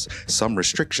details. Some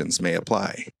restrictions may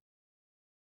apply.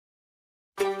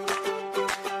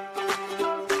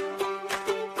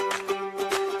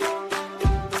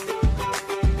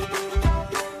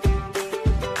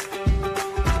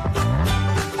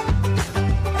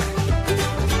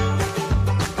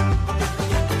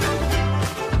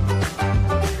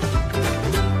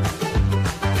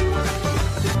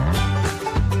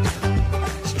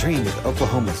 Stream with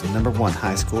Oklahoma's #1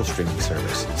 high school streaming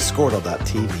service,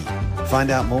 Squirtle.tv.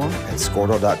 Find out more at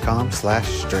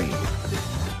squirtle.com/stream.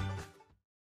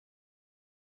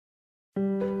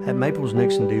 At Maples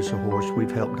Nixon Diesel Horse,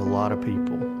 we've helped a lot of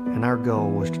people, and our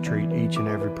goal was to treat each and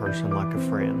every person like a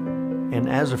friend. And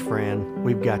as a friend,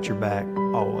 we've got your back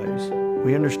always.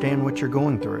 We understand what you're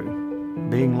going through.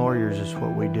 Being lawyers is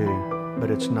what we do,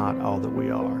 but it's not all that we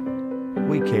are.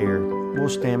 We care. We'll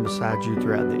stand beside you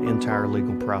throughout the entire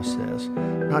legal process,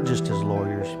 not just as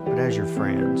lawyers, but as your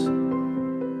friends.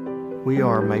 We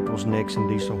are Maples Nixon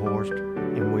Diesel Horse,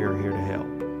 and we are here to help.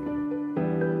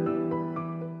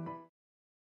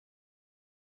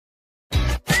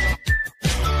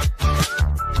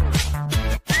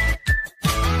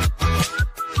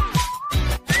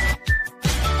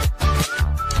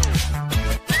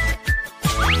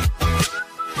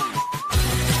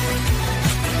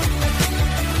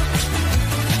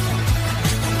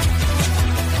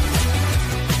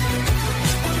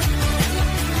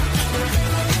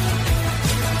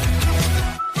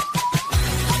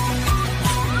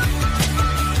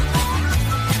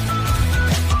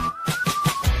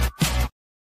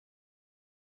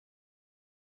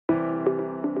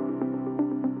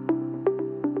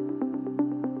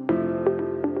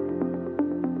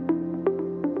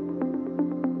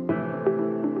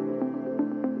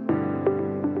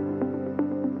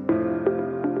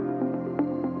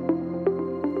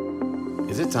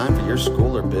 Is it time for your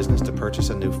school or business to purchase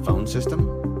a new phone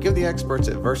system? Give the experts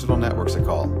at Versatile Networks a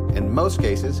call. In most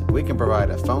cases, we can provide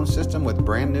a phone system with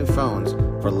brand new phones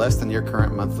for less than your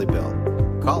current monthly bill.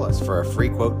 Call us for a free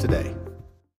quote today.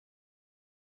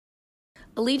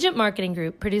 Allegiant Marketing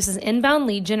Group produces inbound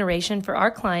lead generation for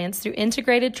our clients through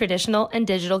integrated traditional and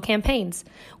digital campaigns.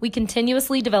 We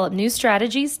continuously develop new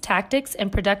strategies, tactics,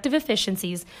 and productive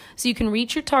efficiencies so you can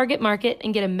reach your target market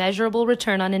and get a measurable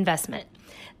return on investment.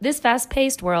 This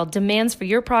fast-paced world demands for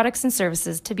your products and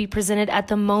services to be presented at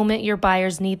the moment your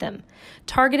buyers need them.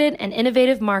 Targeted and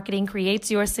innovative marketing creates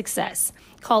your success.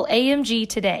 Call AMG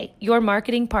today, your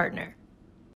marketing partner.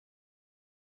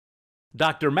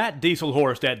 Dr. Matt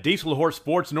Dieselhorst at Dieselhorst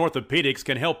Sports and Orthopedics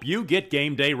can help you get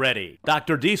game day ready.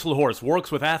 Dr. Dieselhorst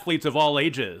works with athletes of all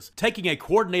ages, taking a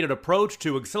coordinated approach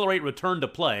to accelerate return to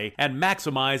play and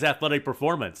maximize athletic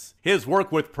performance. His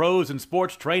work with pros in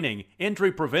sports training,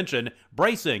 injury prevention,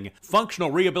 bracing,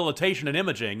 functional rehabilitation, and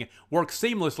imaging works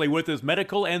seamlessly with his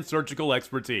medical and surgical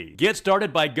expertise. Get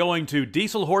started by going to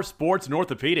Dieselhorst Sports and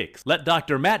Orthopedics. Let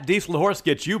Dr. Matt Dieselhorst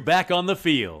get you back on the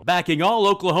field, backing all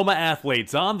Oklahoma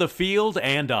athletes on the field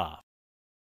and off.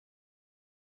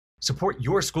 Support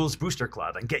your school's booster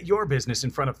club and get your business in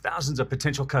front of thousands of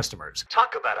potential customers.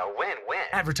 Talk about a win-win.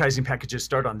 Advertising packages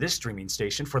start on this streaming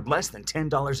station for less than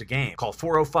 $10 a game. Call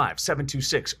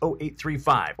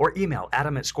 405-726-0835 or email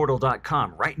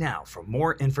adam@squirtle.com right now for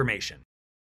more information.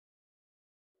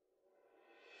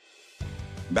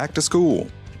 Back to school.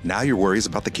 Now your worries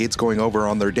about the kids going over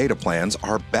on their data plans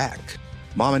are back.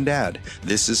 Mom and Dad,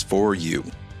 this is for you.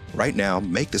 Right now,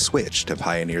 make the switch to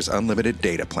Pioneer's unlimited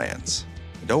data plans.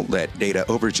 Don't let data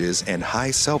overages and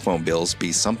high cell phone bills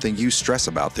be something you stress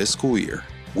about this school year.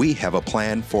 We have a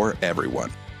plan for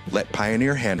everyone. Let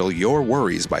Pioneer handle your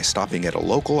worries by stopping at a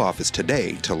local office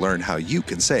today to learn how you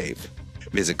can save.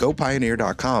 Visit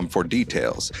gopioneer.com for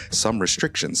details. Some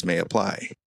restrictions may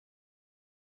apply.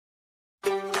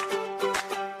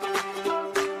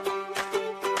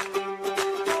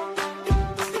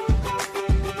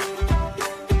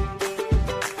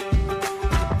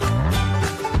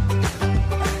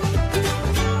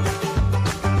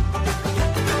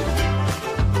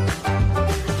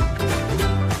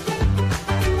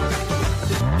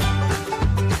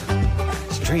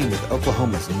 with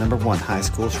Oklahoma's #1 high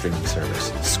school streaming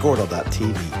service,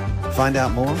 Squirtle.tv. Find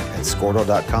out more at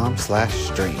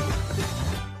Squirtle.com/stream.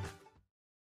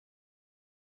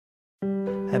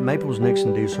 At Maples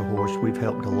Nixon Diesel Horse, we've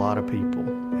helped a lot of people,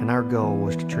 and our goal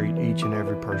was to treat each and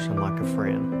every person like a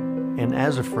friend. And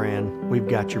as a friend, we've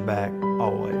got your back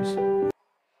always.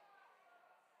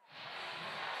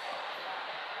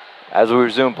 As we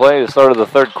resume play, the start of the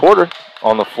third quarter,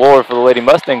 on the floor for the Lady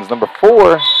Mustangs, number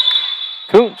 4,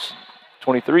 Kuntz,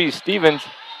 23, Stevens,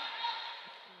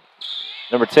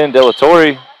 number 10,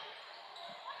 Delatorre,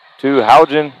 2,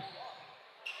 Haugen,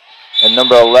 and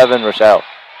number 11, Rochelle.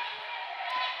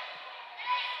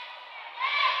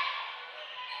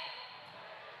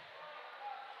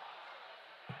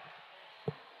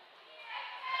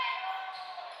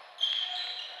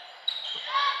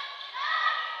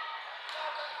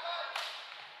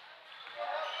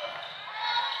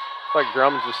 Looks like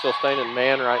Drummond's just still staying in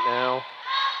man right now.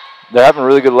 They're having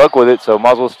really good luck with it, so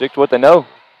might as well stick to what they know.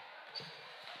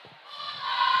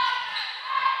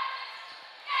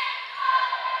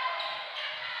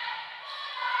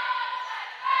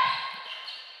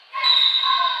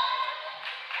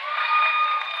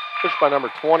 Pushed by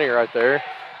number 20 right there.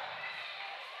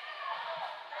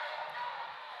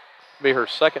 Be her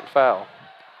second foul.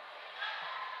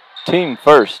 Team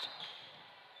first.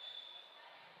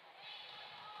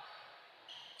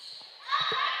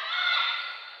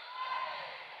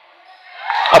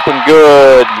 Up and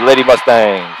good, Lady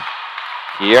Mustangs.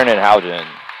 Kiernan Haugen.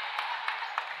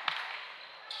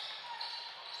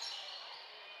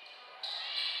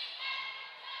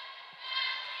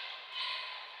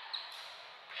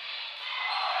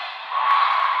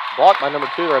 Blocked by number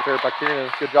 2 right there by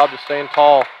Kieran. Good job just staying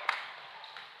tall.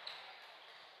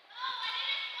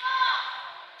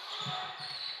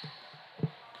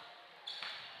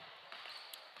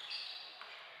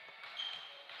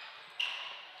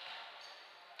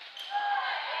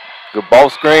 Good ball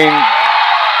screen.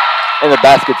 And the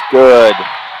basket's good.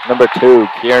 Number 2,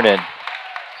 Kiernan.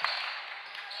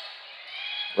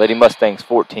 Lady Mustangs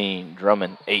 14,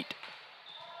 Drummond 8.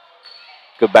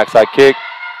 Good backside kick.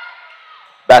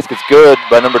 Basket's good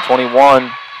by number 21,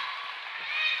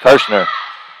 Kirshner.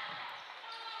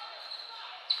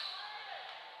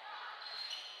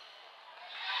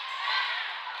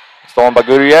 Stolen by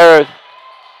Gutierrez.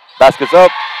 Basket's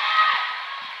up.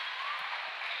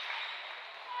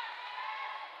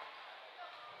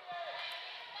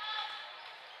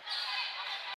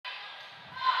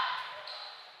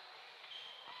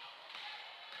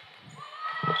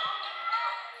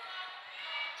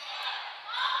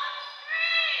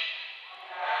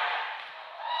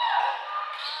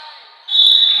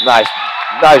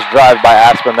 Nice drive by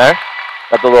Aspen there.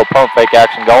 Got the little pump fake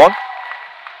action going.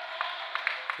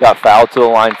 Got fouled to the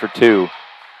line for 2.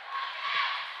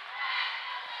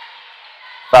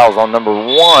 Fouls on number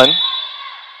 1.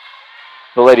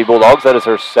 The Lady Bulldogs. That is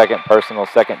her second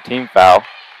team foul.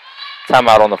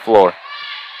 Timeout on the floor.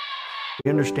 We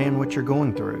understand what you're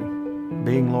going through.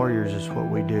 Being lawyers is what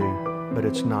we do, but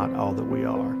it's not all that we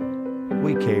are.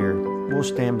 We care. We'll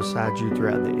stand beside you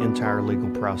throughout the entire legal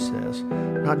process,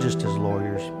 not just as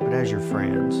lawyers, but as your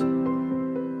friends.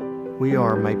 We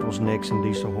are Maples Nixon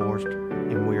Diesel Horse,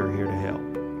 and we are here to help.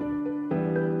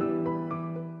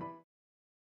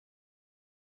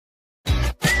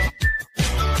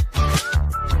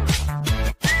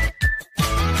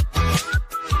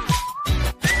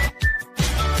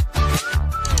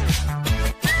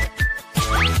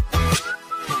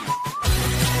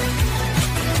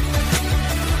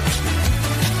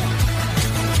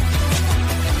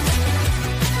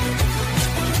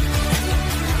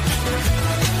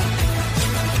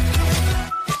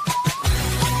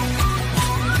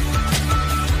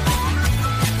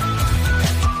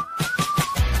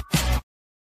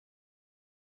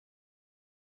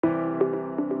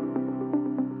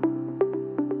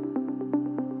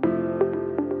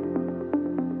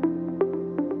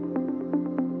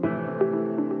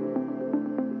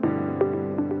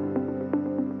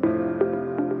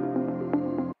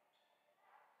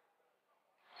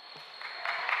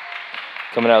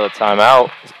 Coming out of the timeout,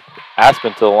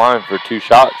 Aspen to the line for 2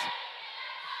 shots.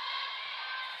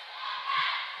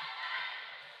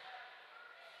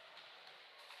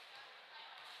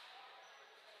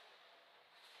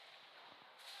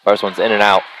 First one's in and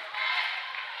out.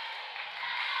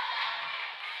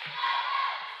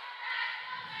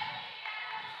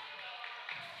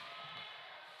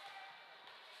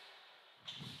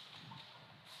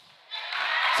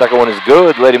 Second one is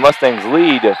good. Lady Mustangs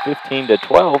lead at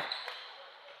 15-12.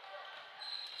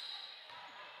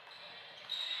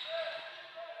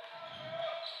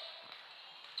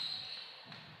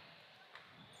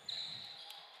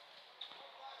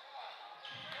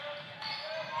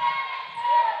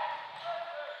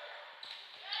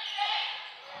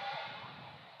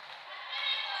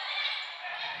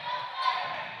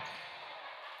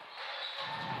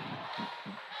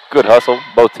 Good hustle,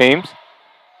 both teams.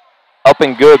 Up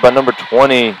and good by number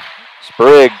 20,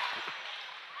 Sprigg.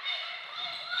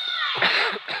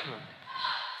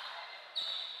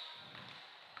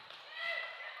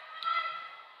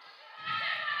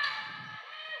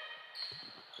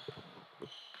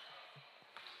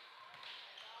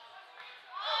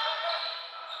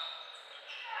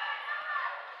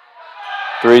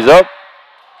 Three's up.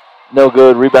 No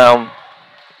good. Rebound.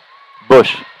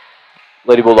 Bush.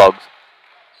 Lady Bulldogs.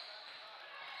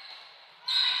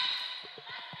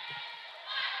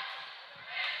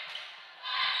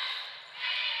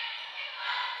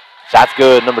 Shot's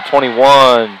good. Number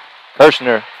 21,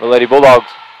 Kirshner for Lady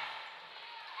Bulldogs.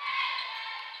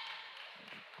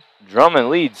 Drummond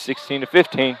leads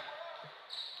 16-15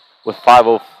 with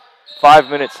 5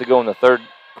 minutes to go in the third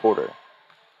quarter.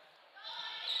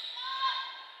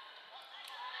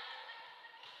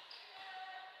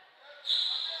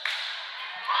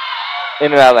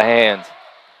 In and out of the hands.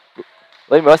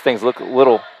 Lady Mustangs look a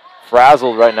little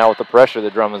frazzled right now with the pressure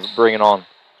that Drummond's bringing on.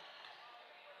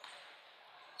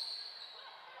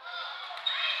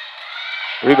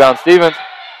 Rebound Stevens.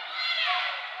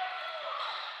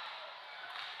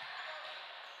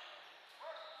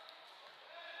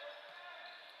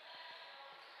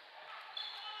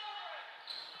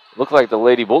 Looks like the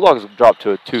Lady Bulldogs dropped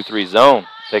to a 2-3 zone,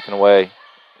 taken away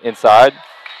inside.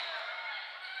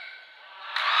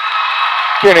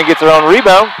 Kiernan gets her own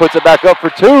rebound, puts it back up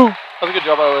for two. That was a good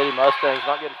job by the Lady Mustangs,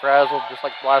 not getting frazzled, just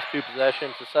like the last two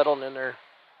possessions, just settling in there,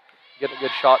 getting a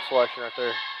good shot selection right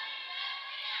there.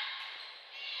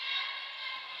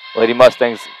 Lady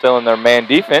Mustangs still in their man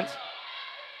defense.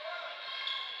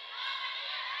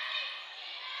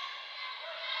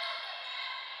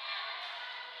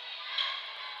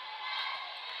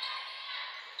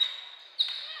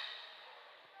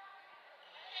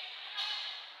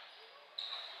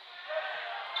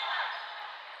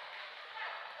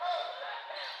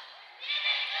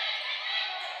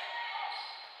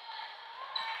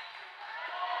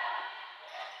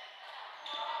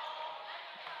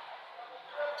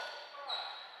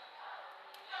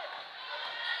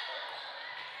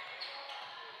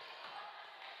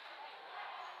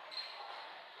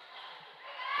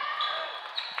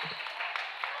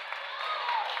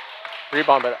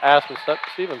 Rebound by Aspen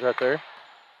Stevens right there.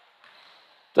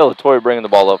 Delatorre bringing the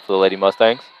ball up for the Lady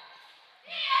Mustangs.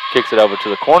 Kicks it over to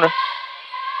the corner.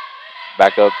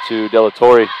 Back up to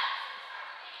Delatorre.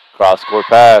 Cross-court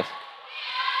pass.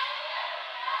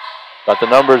 Got the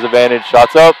numbers advantage.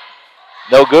 Shots up.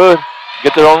 No good.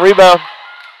 Get their own rebound.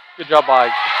 Good job by,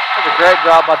 that's a great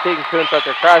job by Tegan Kuntz right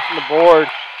there, crashing the board,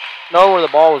 knowing where the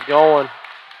ball was going.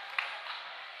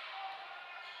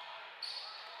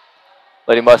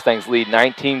 Lady Mustangs lead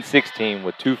 19-16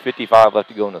 with 2:55 left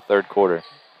to go in the third quarter.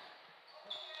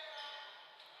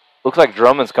 Looks like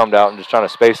Drummond's come out and just trying to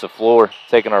space the floor,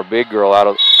 taking our big girl out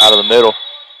of the middle.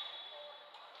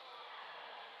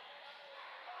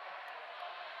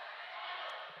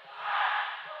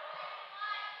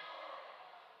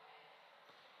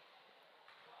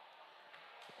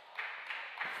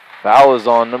 Foul is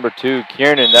on number 2,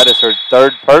 Kiernan. That is her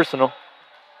third personal.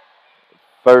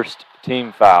 First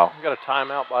team foul. We got a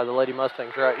timeout by the Lady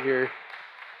Mustangs right here.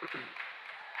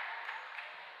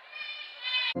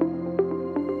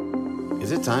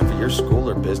 Is it time for your school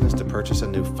or business to purchase a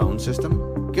new phone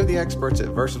system? Give the experts at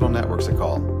Versatile Networks a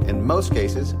call. In most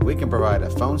cases, we can provide a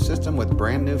phone system with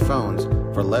brand new phones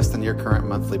for less than your current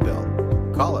monthly bill.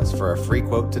 Call us for a free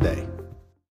quote today.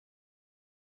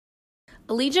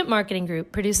 Allegiant Marketing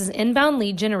Group produces inbound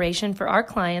lead generation for our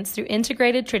clients through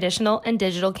integrated traditional and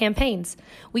digital campaigns.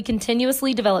 We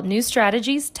continuously develop new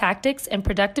strategies, tactics, and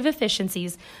productive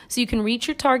efficiencies so you can reach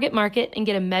your target market and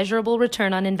get a measurable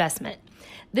return on investment.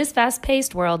 This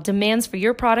fast-paced world demands for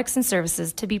your products and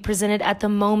services to be presented at the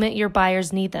moment your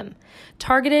buyers need them.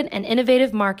 Targeted and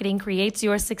innovative marketing creates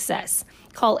your success.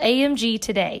 Call AMG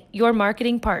today, your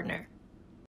marketing partner.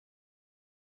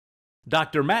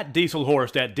 Dr. Matt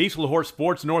Dieselhorst at Dieselhorst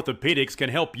Sports and Orthopedics can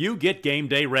help you get game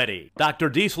day ready. Dr.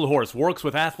 Dieselhorst works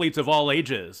with athletes of all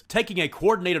ages, taking a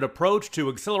coordinated approach to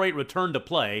accelerate return to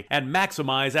play and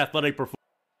maximize athletic performance.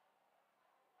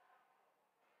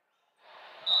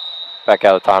 Back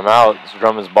out of timeout. It's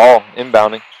Drummond's ball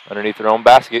inbounding underneath their own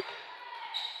basket.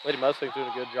 Lady Mustangs doing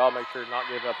a good job. Make sure to not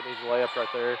give up an easy layup right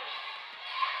there.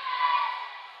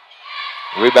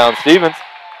 Rebound Stevens.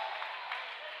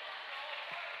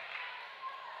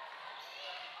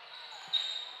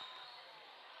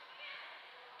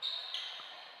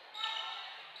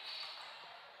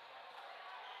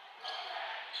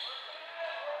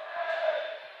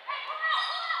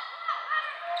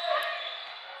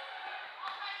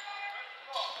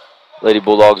 Lady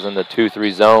Bulldogs in the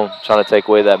 2-3 zone, trying to take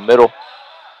away that middle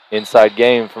inside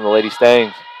game from the Lady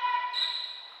Stangs.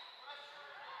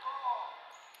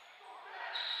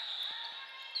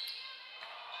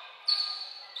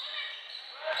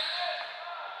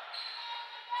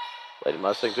 Lady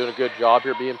Mustangs doing a good job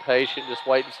here, being patient, just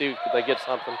wait and see if they get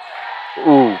something.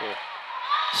 Ooh.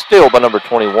 Steal by number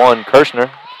 21, Kirshner,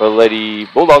 for the Lady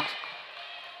Bulldogs.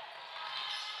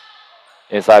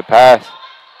 Inside pass.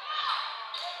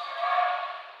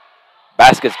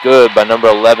 Basket's good by number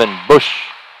 11, Bush,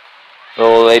 for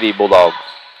the Lady Bulldogs.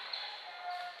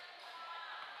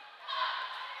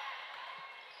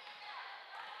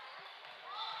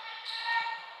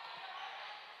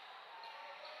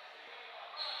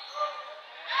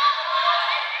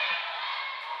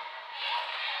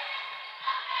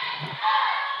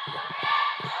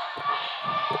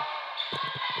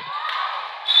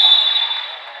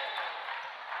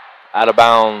 Out of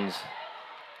bounds,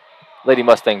 Lady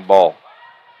Mustang ball.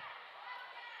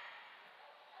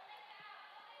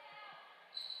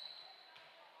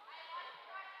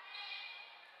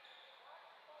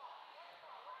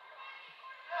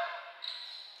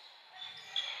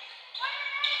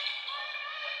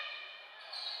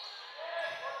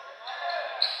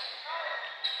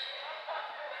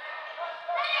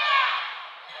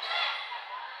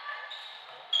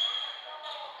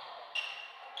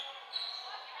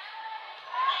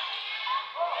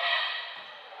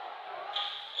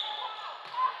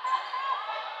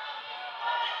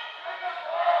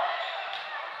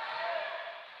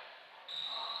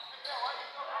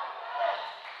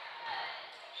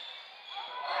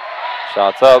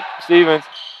 Shots up, Stevens,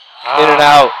 in and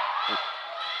out.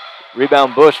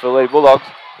 Rebound Bush for the Lady Bulldogs.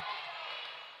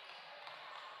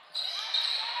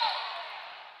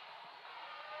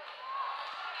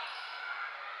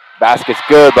 Basket's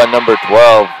good by number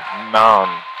 12,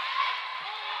 Mom.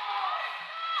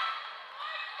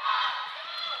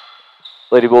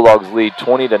 Lady Bulldogs lead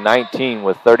 20-19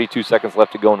 with 32 seconds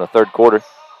left to go in the third quarter.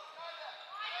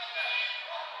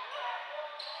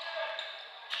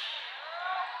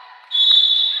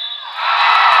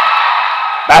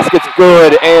 Basket's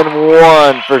good and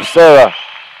one for Sarah.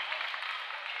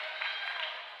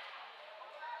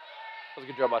 That was a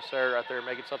good job by Sarah right there,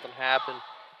 making something happen.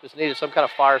 Just needed some kind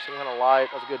of fire, some kind of light.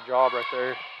 That was a good job right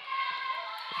there.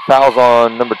 Fouls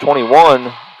on number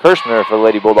 21, Kirshner, for the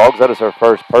Lady Bulldogs. That is her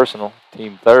first personal,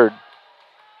 team third.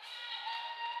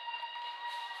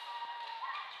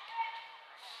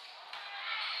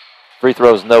 Free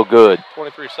throw's no good.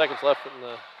 23 seconds left in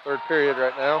the third period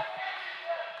right now.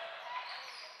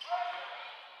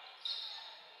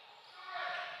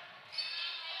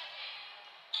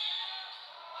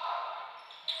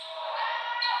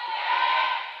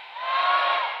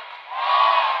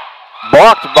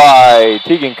 Blocked by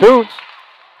Tegan Kuntz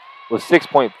with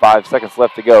 6.5 seconds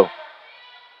left to go.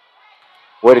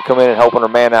 Way to come in and helping her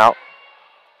man out.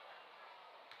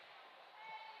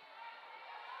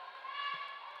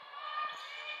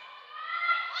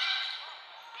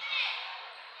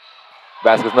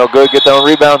 Basket's no good. Get their own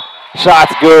rebound.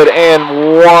 Shot's good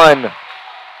and one.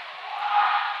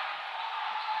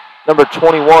 Number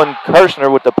 21,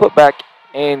 Kirshner, with the putback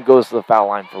and goes to the foul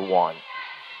line for one.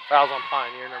 Fouls on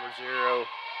Pioneer, number 0. This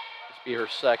will be her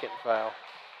second foul.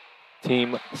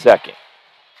 Team second.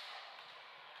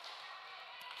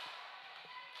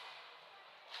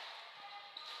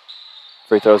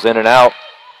 Free throws in and out.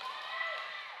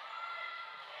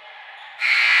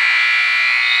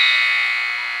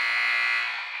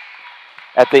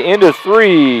 At the end of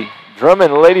 3,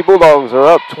 Drummond Lady Bulldogs are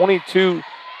up 22-21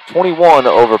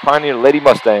 over Pioneer Lady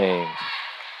Mustangs.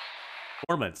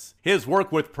 His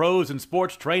work with pros in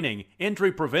sports training,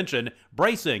 injury prevention,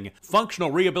 bracing, functional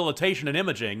rehabilitation, and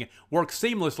imaging works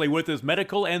seamlessly with his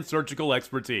medical and surgical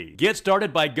expertise. Get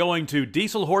started by going to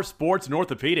Dieselhorse Sports and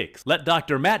Orthopedics. Let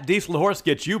Dr. Matt Dieselhorse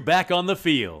get you back on the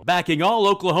field, backing all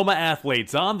Oklahoma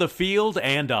athletes on the field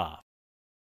and off.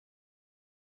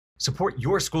 Support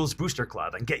your school's booster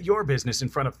club and get your business in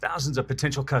front of thousands of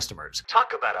potential customers.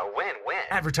 Talk about a win-win.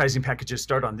 Advertising packages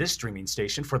start on this streaming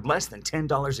station for less than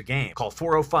 $10 a game. Call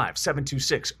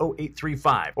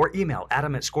 405-726-0835 or email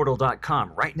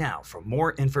adam@squirtle.com right now for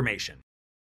more information.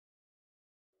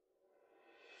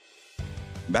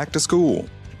 Back to school.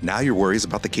 Now your worries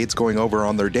about the kids going over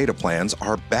on their data plans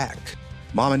are back.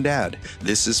 Mom and Dad,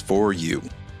 this is for you.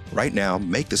 Right now,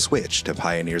 make the switch to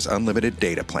Pioneer's unlimited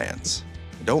data plans.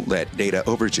 Don't let data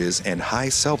overages and high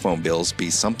cell phone bills be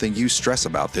something you stress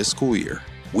about this school year.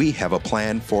 We have a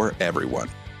plan for everyone.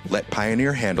 Let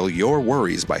Pioneer handle your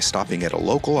worries by stopping at a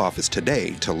local office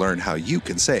today to learn how you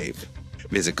can save.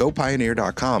 Visit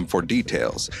gopioneer.com for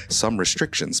details. Some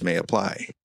restrictions may apply.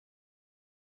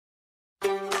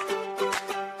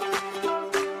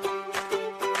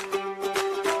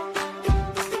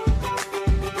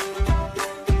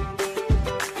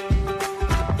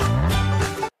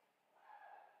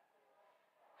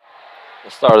 The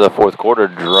start of the fourth quarter,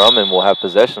 Drummond will have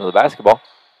possession of the basketball.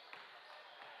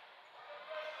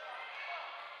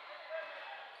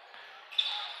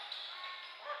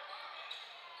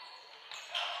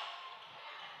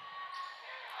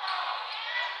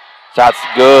 Shot's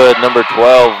good, number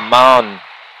 12, Mon.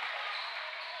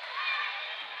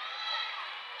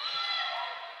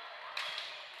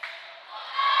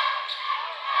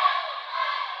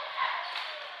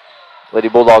 Lady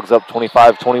Bulldogs up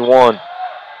 25-21.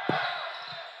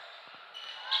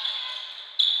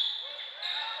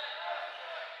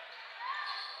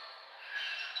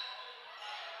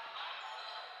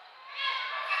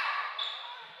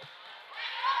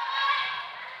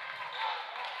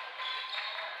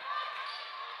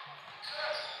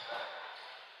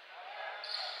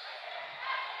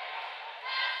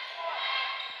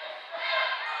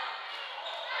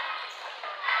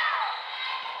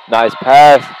 Nice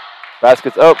pass.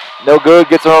 Basket's up. No good.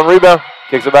 Gets her on rebound.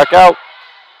 Kicks it back out.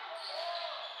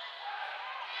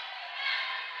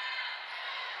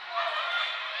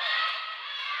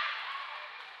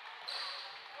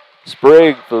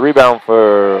 Sprigg for the rebound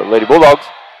for Lady Bulldogs.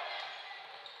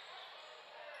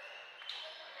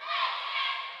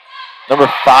 Number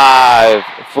 5,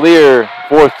 Fleer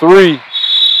for 3.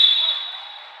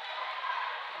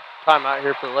 Timeout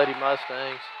here for the Lady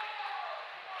Mustangs.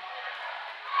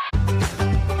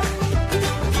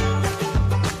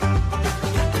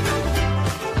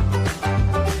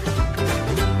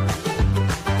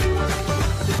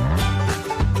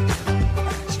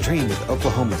 Stream with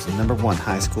Oklahoma's #1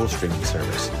 high school streaming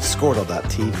service,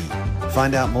 Squirtle.tv.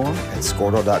 Find out more at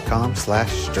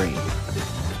Squirtle.com/stream.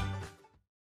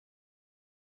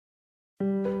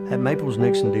 At Maples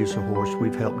Nixon Diesel Horse,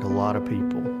 we've helped a lot of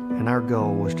people, and our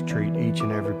goal was to treat each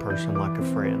and every person like a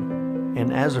friend.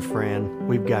 And as a friend,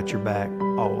 we've got your back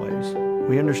always.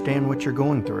 We understand what you're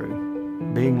going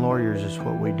through. Being lawyers is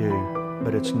what we do,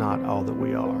 but it's not all that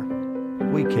we are.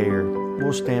 We care.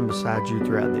 We'll stand beside you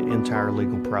throughout the entire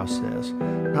legal process,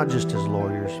 not just as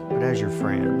lawyers, but as your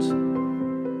friends.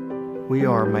 We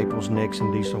are Maples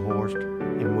Nixon Diesel Horse,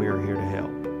 and we are here to help.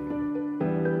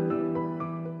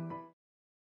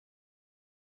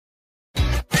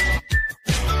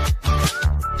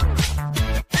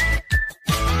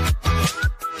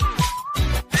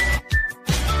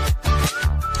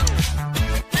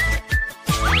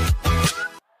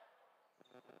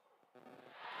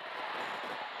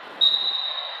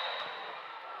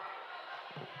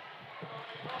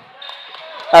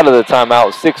 Out of the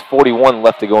timeout, 6:41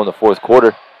 left to go in the fourth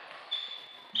quarter.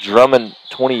 Drummond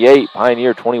 28,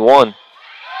 Pioneer 21.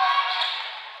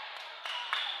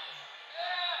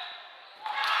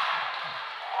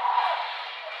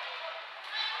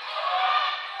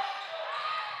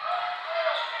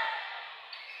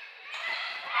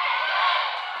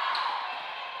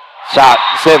 Shot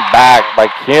sent back by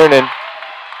Kiernan.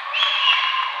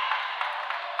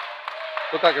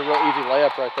 Looked like a real easy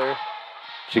layup right there.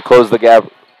 She closed the gap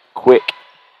quick.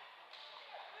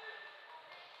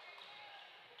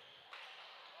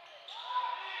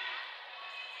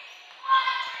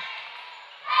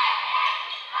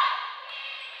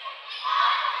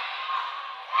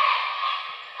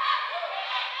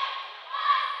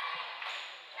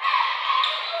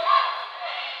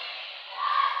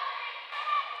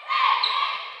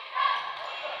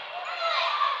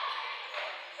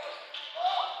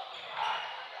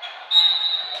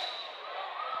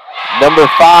 Number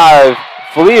 5,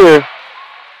 Fleer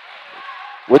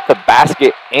with the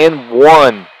basket and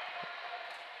 1.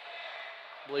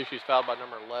 I believe she's fouled by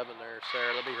number 11 there, Sarah.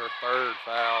 That'll be her third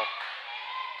foul.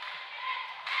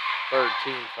 Third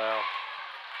team foul.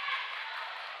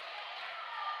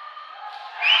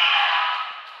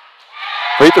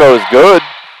 Free throw is good.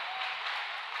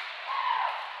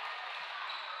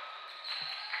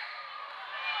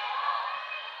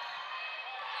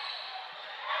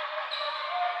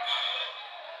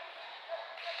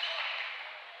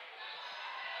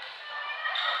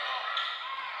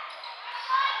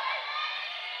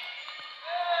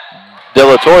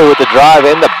 Delatorre with the drive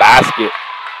in the basket.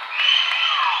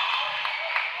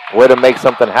 Way to make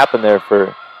something happen there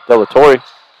for Delatorre.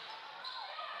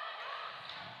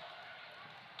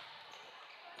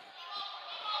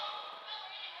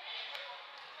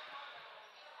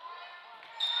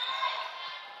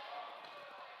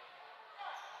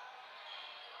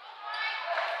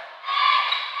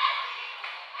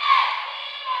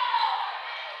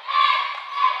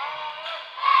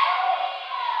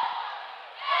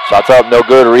 Shots up, no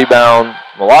good. Rebound,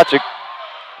 Malachic.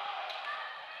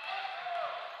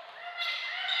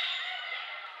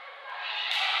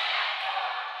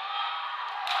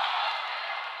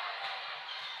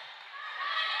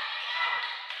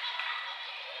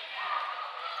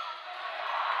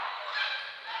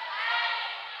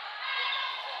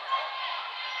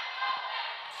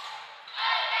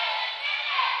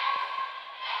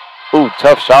 Ooh,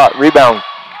 tough shot. Rebound,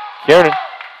 Kiernan.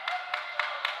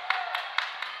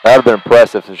 That would have been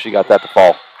impressive if she got that to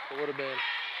fall. It would have been.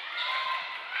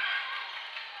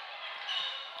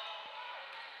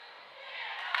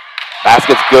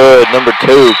 Basket's good. Number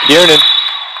 2, Kiernan.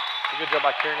 Good job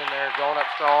by Kiernan there, going up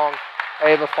strong.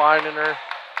 Ava finding her,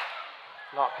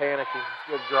 not panicking.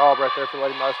 Good job right there for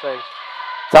Lady Mustangs.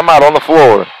 Timeout on the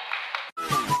floor.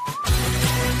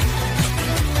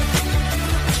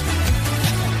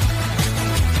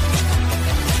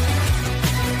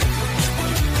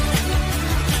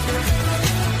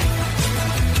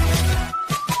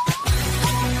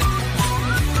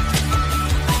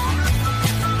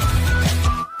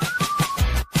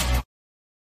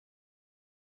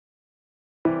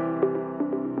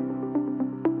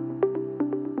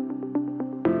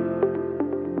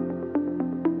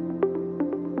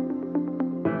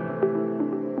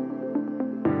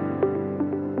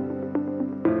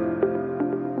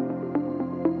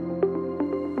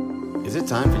 Is it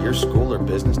time for your school or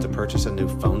business to purchase a new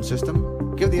phone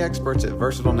system? Give the experts at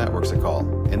Versatile Networks a call.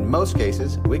 In most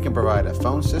cases, we can provide a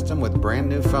phone system with brand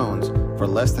new phones for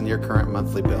less than your current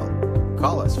monthly bill.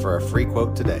 Call us for a free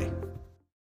quote today.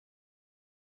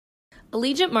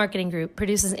 Allegiant Marketing Group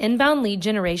produces inbound lead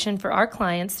generation for our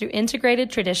clients through integrated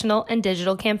traditional and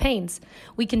digital campaigns.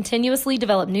 We continuously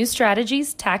develop new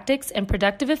strategies, tactics, and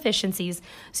productive efficiencies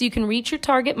so you can reach your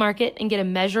target market and get a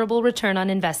measurable return on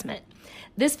investment.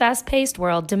 This fast-paced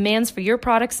world demands for your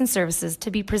products and services to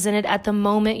be presented at the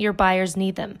moment your buyers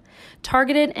need them.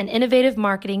 Targeted and innovative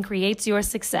marketing creates your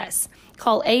success.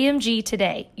 Call AMG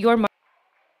today.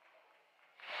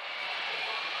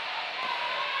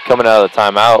 Coming out of the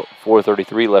timeout,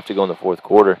 4:33 left to go in the fourth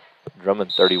quarter.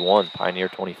 Drummond 31, Pioneer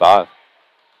 25.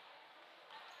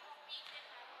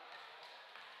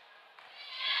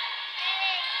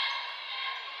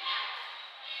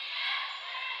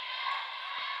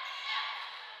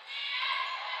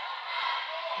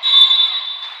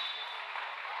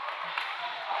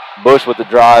 Bush with the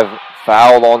drive,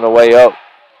 fouled on the way up.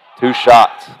 2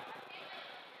 shots.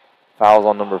 Fouls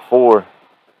on number 4,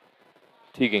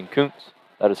 Tegan Kuntz.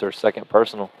 That is her second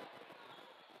personal.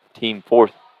 Team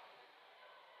 4th.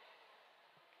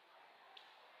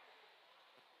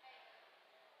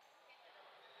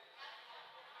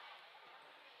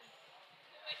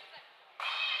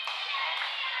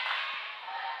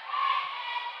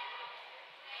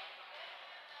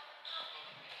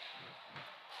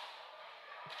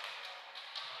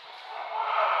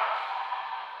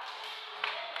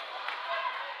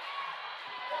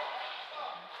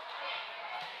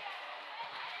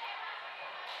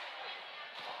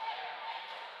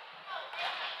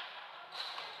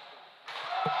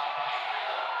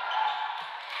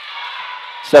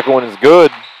 Second one is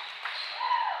good.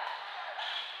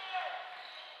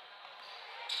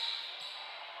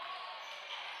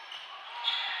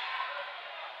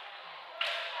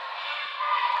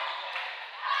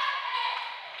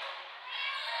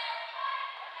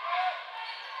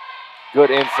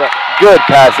 Good inside. Good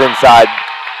pass inside.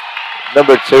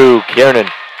 Number 2, Kiernan.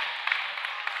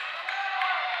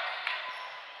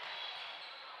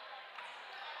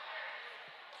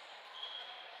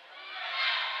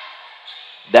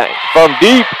 That from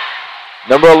deep.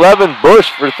 Number 11, Bush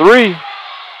for 3.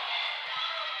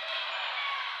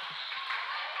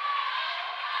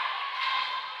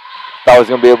 Thought he was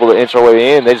going to be able to inch our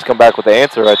way in. They just come back with the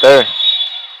answer right there.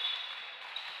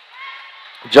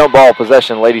 Jump ball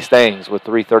possession, Lady Stangs with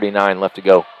 3:39 left to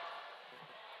go.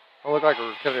 It looked like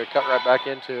we could have cut right back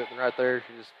into it, and right there,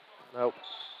 she just, nope.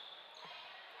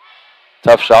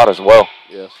 Tough shot as well.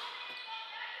 Yes.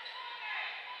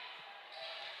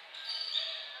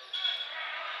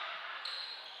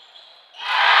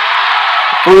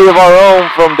 Three of our own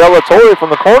from Delatorre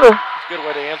from the corner. It's a good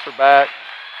way to answer back.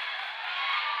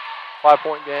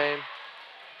 5-point game.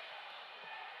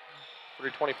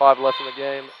 3:25 left in the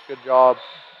game. Good job.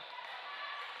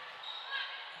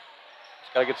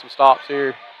 Just got to get some stops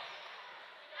here.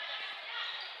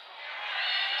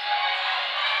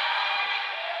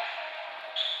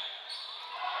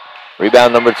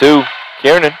 Rebound number 2,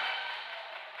 Kiernan.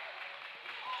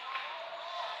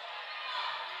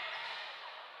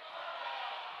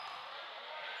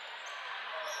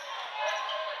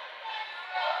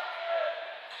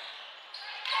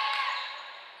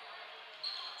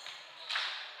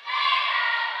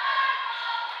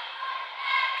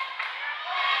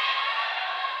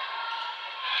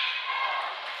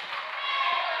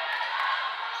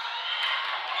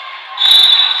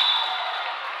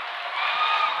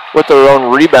 with their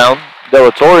own rebound.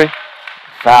 Delatorre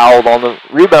fouled on the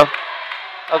rebound.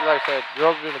 I was like I said,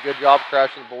 girls are doing a good job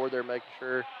crashing the board there, making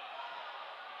sure.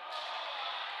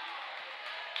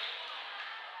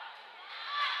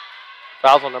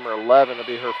 Foul's on number 11. It'll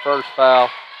be her first foul.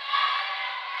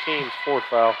 Team's fourth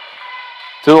foul.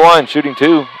 To the line, shooting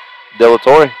 2.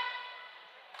 Delatorre.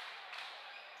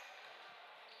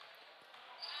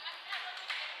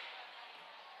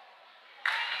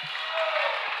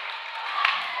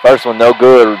 First one, no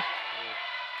good.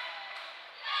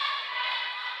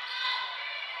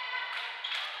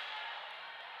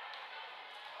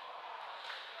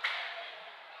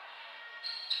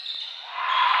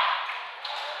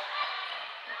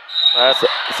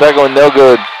 Second one, no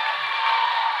good.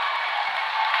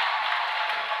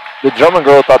 The Drummond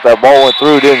girl thought that ball went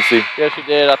through, didn't she? Yes, she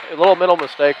did. A little mental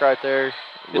mistake right there.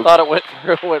 She thought it went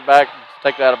through, went back to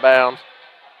take that out of bounds.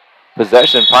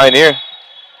 Possession, Pioneer.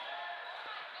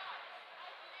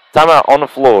 Timeout on the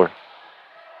floor.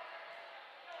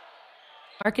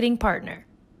 Marketing partner.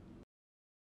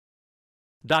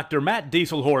 Dr. Matt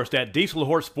Dieselhorst at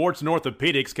Dieselhorst Sports and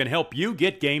Orthopedics can help you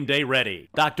get game day ready.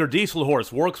 Dr.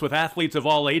 Dieselhorst works with athletes of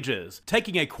all ages,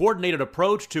 taking a coordinated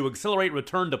approach to accelerate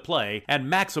return to play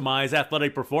and maximize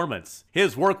athletic performance.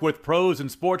 His work with pros in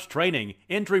sports training,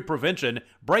 injury prevention,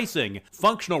 bracing,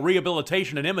 functional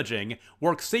rehabilitation, and imaging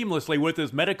works seamlessly with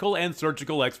his medical and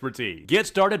surgical expertise. Get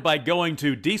started by going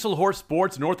to Dieselhorst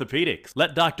Sports and Orthopedics.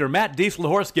 Let Dr. Matt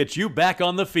Dieselhorst get you back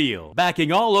on the field,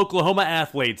 backing all Oklahoma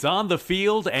athletes on the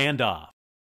field and off.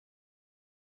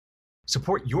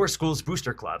 Support your school's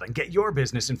booster club and get your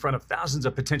business in front of thousands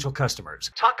of potential customers.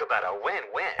 Talk about a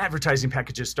win-win. Advertising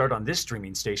packages start on this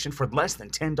streaming station for less than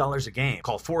 $10 a game.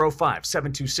 Call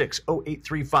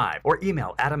 405-726-0835 or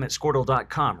email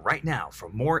adam@squirtle.com right now for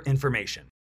more information.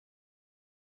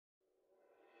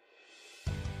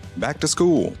 Back to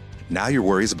school. Now your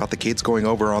worries about the kids going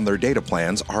over on their data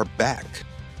plans are back.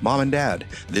 Mom and Dad,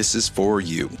 this is for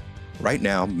you. Right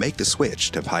now, make the switch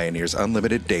to Pioneer's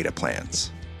unlimited data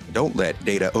plans. Don't let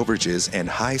data overages and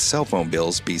high cell phone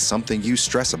bills be something you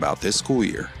stress about this school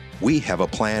year. We have a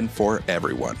plan for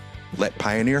everyone. Let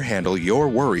Pioneer handle your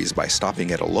worries by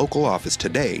stopping at a local office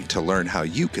today to learn how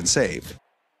you can save.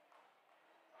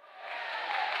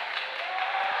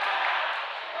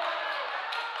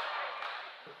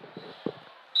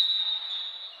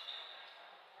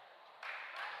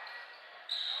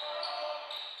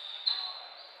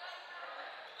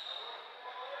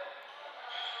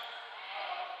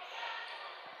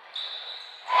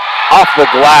 Off the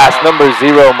glass, number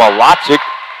 0, Malachic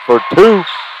for 2.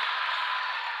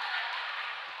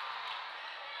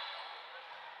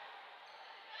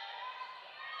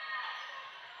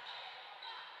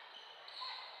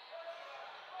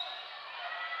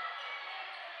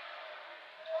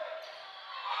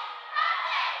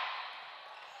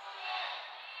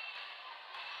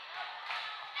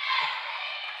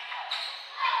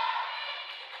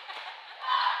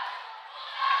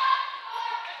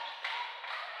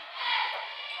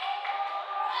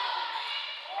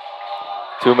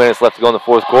 Two minutes left to go in the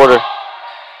fourth quarter.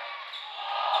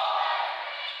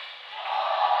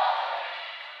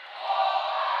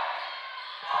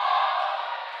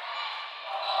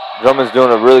 Drummond's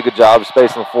doing a really good job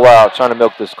spacing the floor out, trying to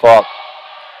milk this clock.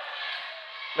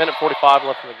 Minute 45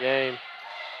 left in the game.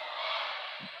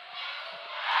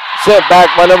 Sent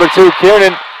back by number 2,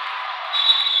 Kiernan.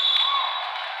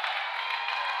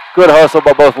 Good hustle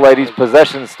by both ladies.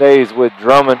 Possession stays with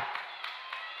Drummond.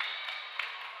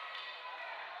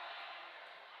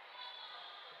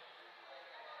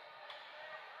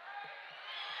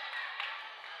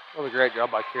 That was a great job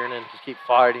by Kiernan. Just keep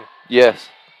fighting. Yes.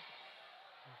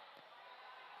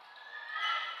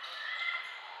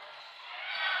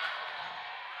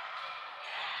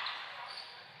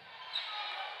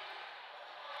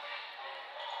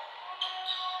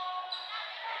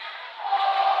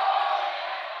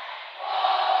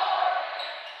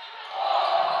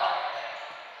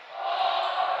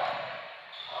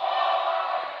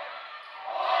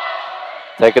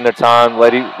 Taking their time,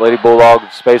 Lady Bulldog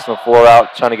spacing the floor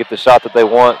out, trying to get the shot that they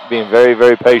want, being very,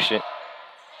 very patient.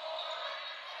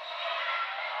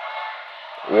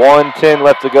 1:10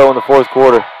 left to go in the fourth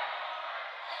quarter.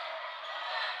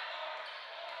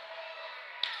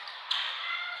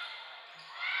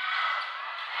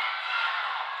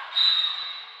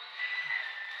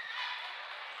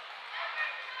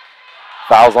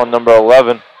 Fouls on number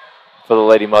 11 for the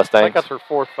Lady Mustangs. I think that's her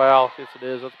fourth foul. Yes, it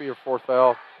is. That's be her fourth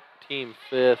foul. Team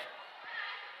fifth.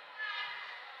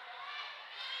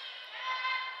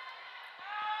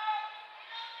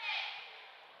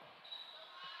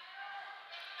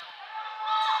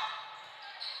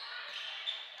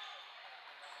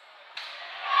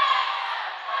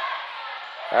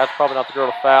 That's probably not the girl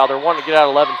to foul. They're wanting to get out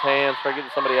of 11's hands, try to get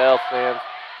to somebody else's hands.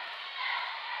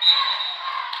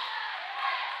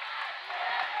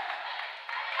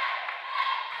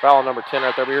 Foul on number 10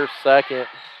 right there. But here's second.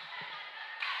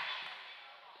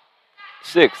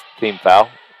 6th team foul.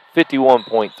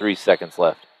 51.3 seconds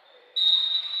left.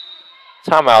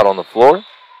 Timeout on the floor.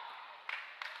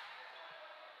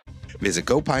 Visit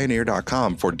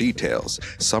gopioneer.com for details.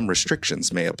 Some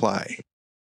restrictions may apply.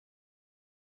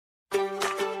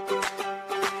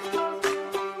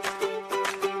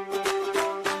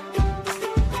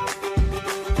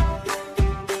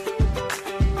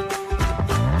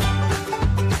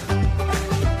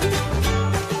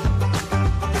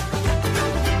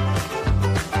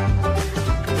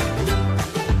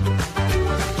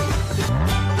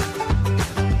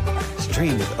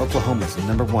 Stream with Oklahoma's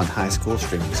 #1 high school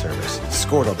streaming service,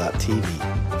 Squirtle.tv.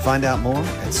 Find out more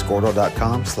at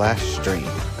Squirtle.com/stream.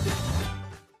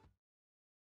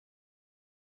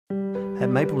 At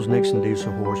Maples Nixon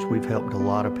Diesel Horse, we've helped a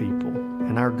lot of people,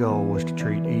 and our goal was to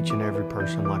treat each and every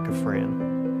person like a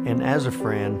friend. And as a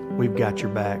friend, we've got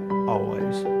your back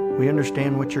always. We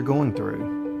understand what you're going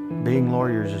through. Being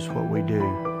lawyers is what we do,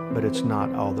 but it's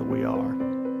not all that we are.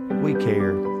 We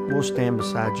care. We'll stand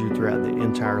beside you throughout the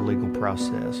entire legal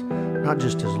process, not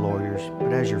just as lawyers,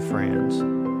 but as your friends.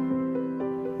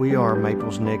 We are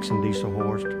Maples Nixon Diesel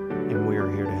Horse, and we are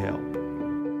here to help.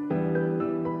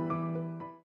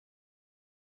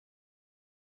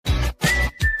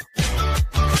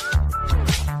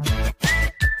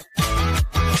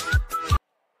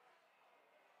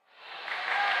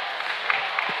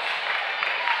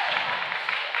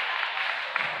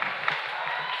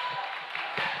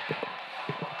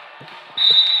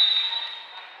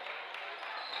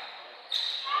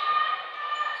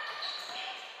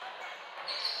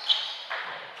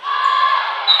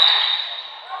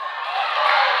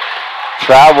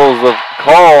 Travels the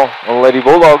call on the Lady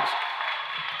Bulldogs.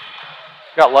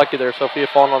 Got lucky there. Sophia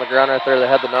falling on the ground right there. They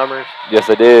had the numbers. Yes,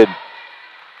 they did.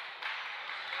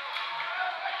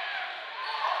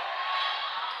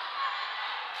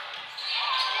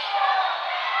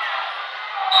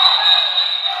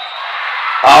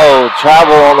 Oh,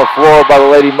 travel on the floor by the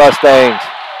Lady Mustangs.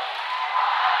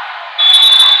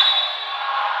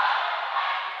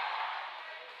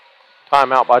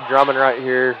 Timeout by Drummond right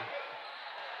here.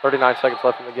 39 seconds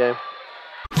left in the game.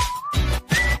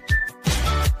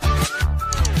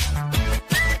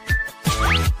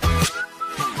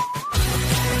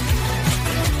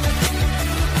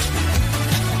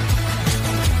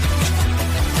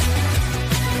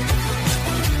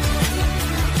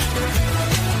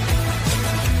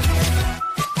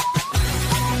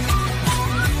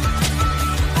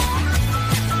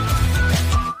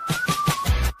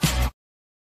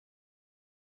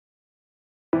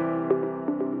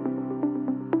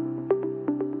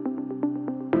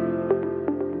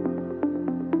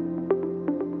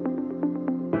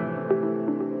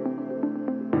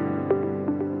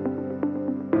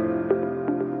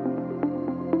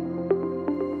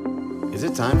 Is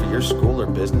it time for your school or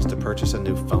business to purchase a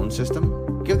new phone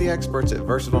system? Give the experts at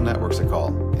Versatile Networks a call.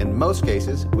 In most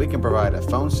cases, we can provide a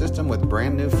phone system with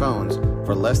brand new phones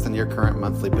for less than your current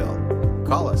monthly bill.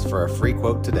 Call us for a free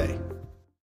quote today.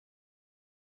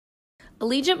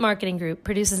 Allegiant Marketing Group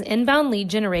produces inbound lead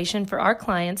generation for our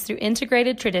clients through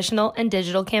integrated traditional and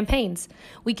digital campaigns.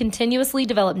 We continuously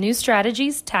develop new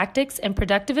strategies, tactics, and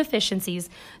productive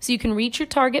efficiencies so you can reach your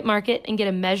target market and get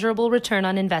a measurable return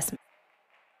on investment.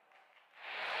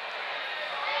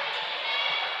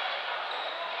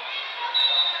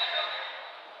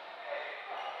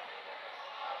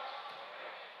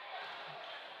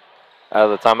 Out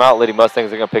of the timeout, Lady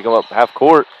Mustangs are going to pick them up half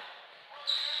court.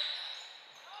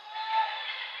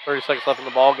 30 seconds left in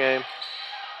the ball game.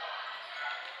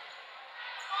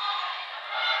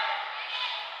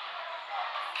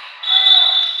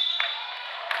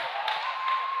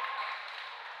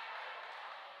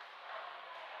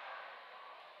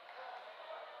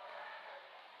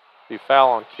 Be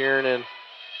foul on Kiernan.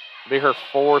 Be her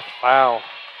 4th foul.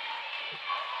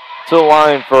 To the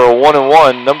line for a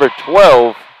 1-and-1, number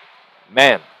 12,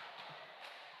 man.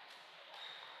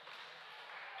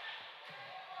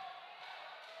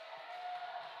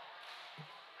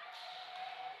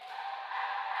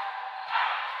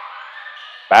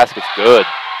 Basket's good.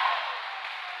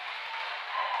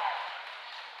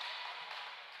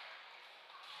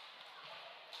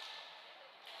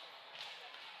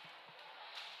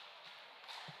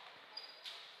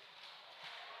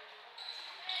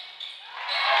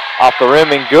 Off the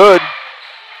rim and good.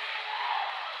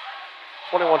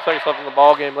 21 seconds left in the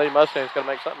ball game. Lady Mustang's got to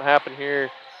make something happen here.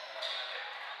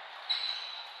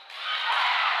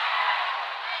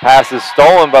 Pass is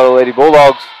stolen by the Lady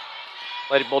Bulldogs.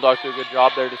 Lady Bulldogs do a good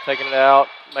job there, just taking it out,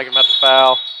 making them at the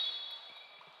foul.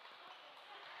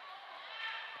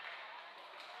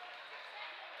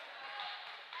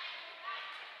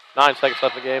 Nine seconds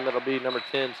left of the game. That'll be number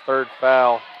 10's third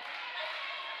foul.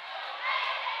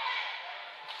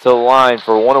 To the line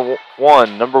for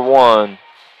number 1,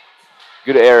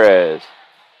 Gutierrez.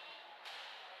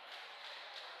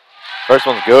 First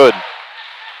one's good.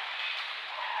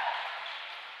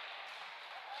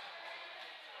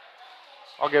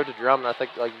 I'll give it to Drummond. I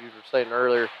think, like you were saying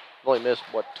earlier, only missed,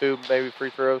 2 maybe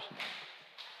free throws?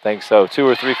 Think so. 2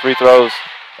 or 3 free throws.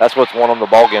 That's what's won them the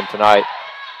ball game tonight.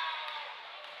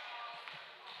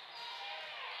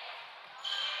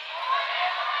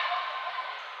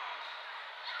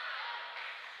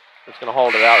 It's going to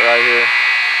hold it out right here.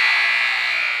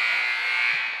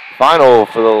 Final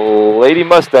for the Lady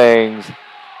Mustangs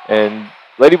and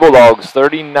Lady Bulldogs,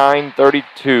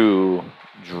 39-32.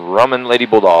 Drummond Lady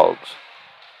Bulldogs.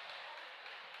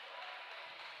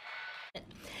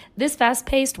 This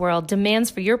fast-paced world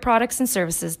demands for your products and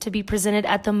services to be presented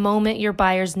at the moment your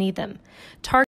buyers need them.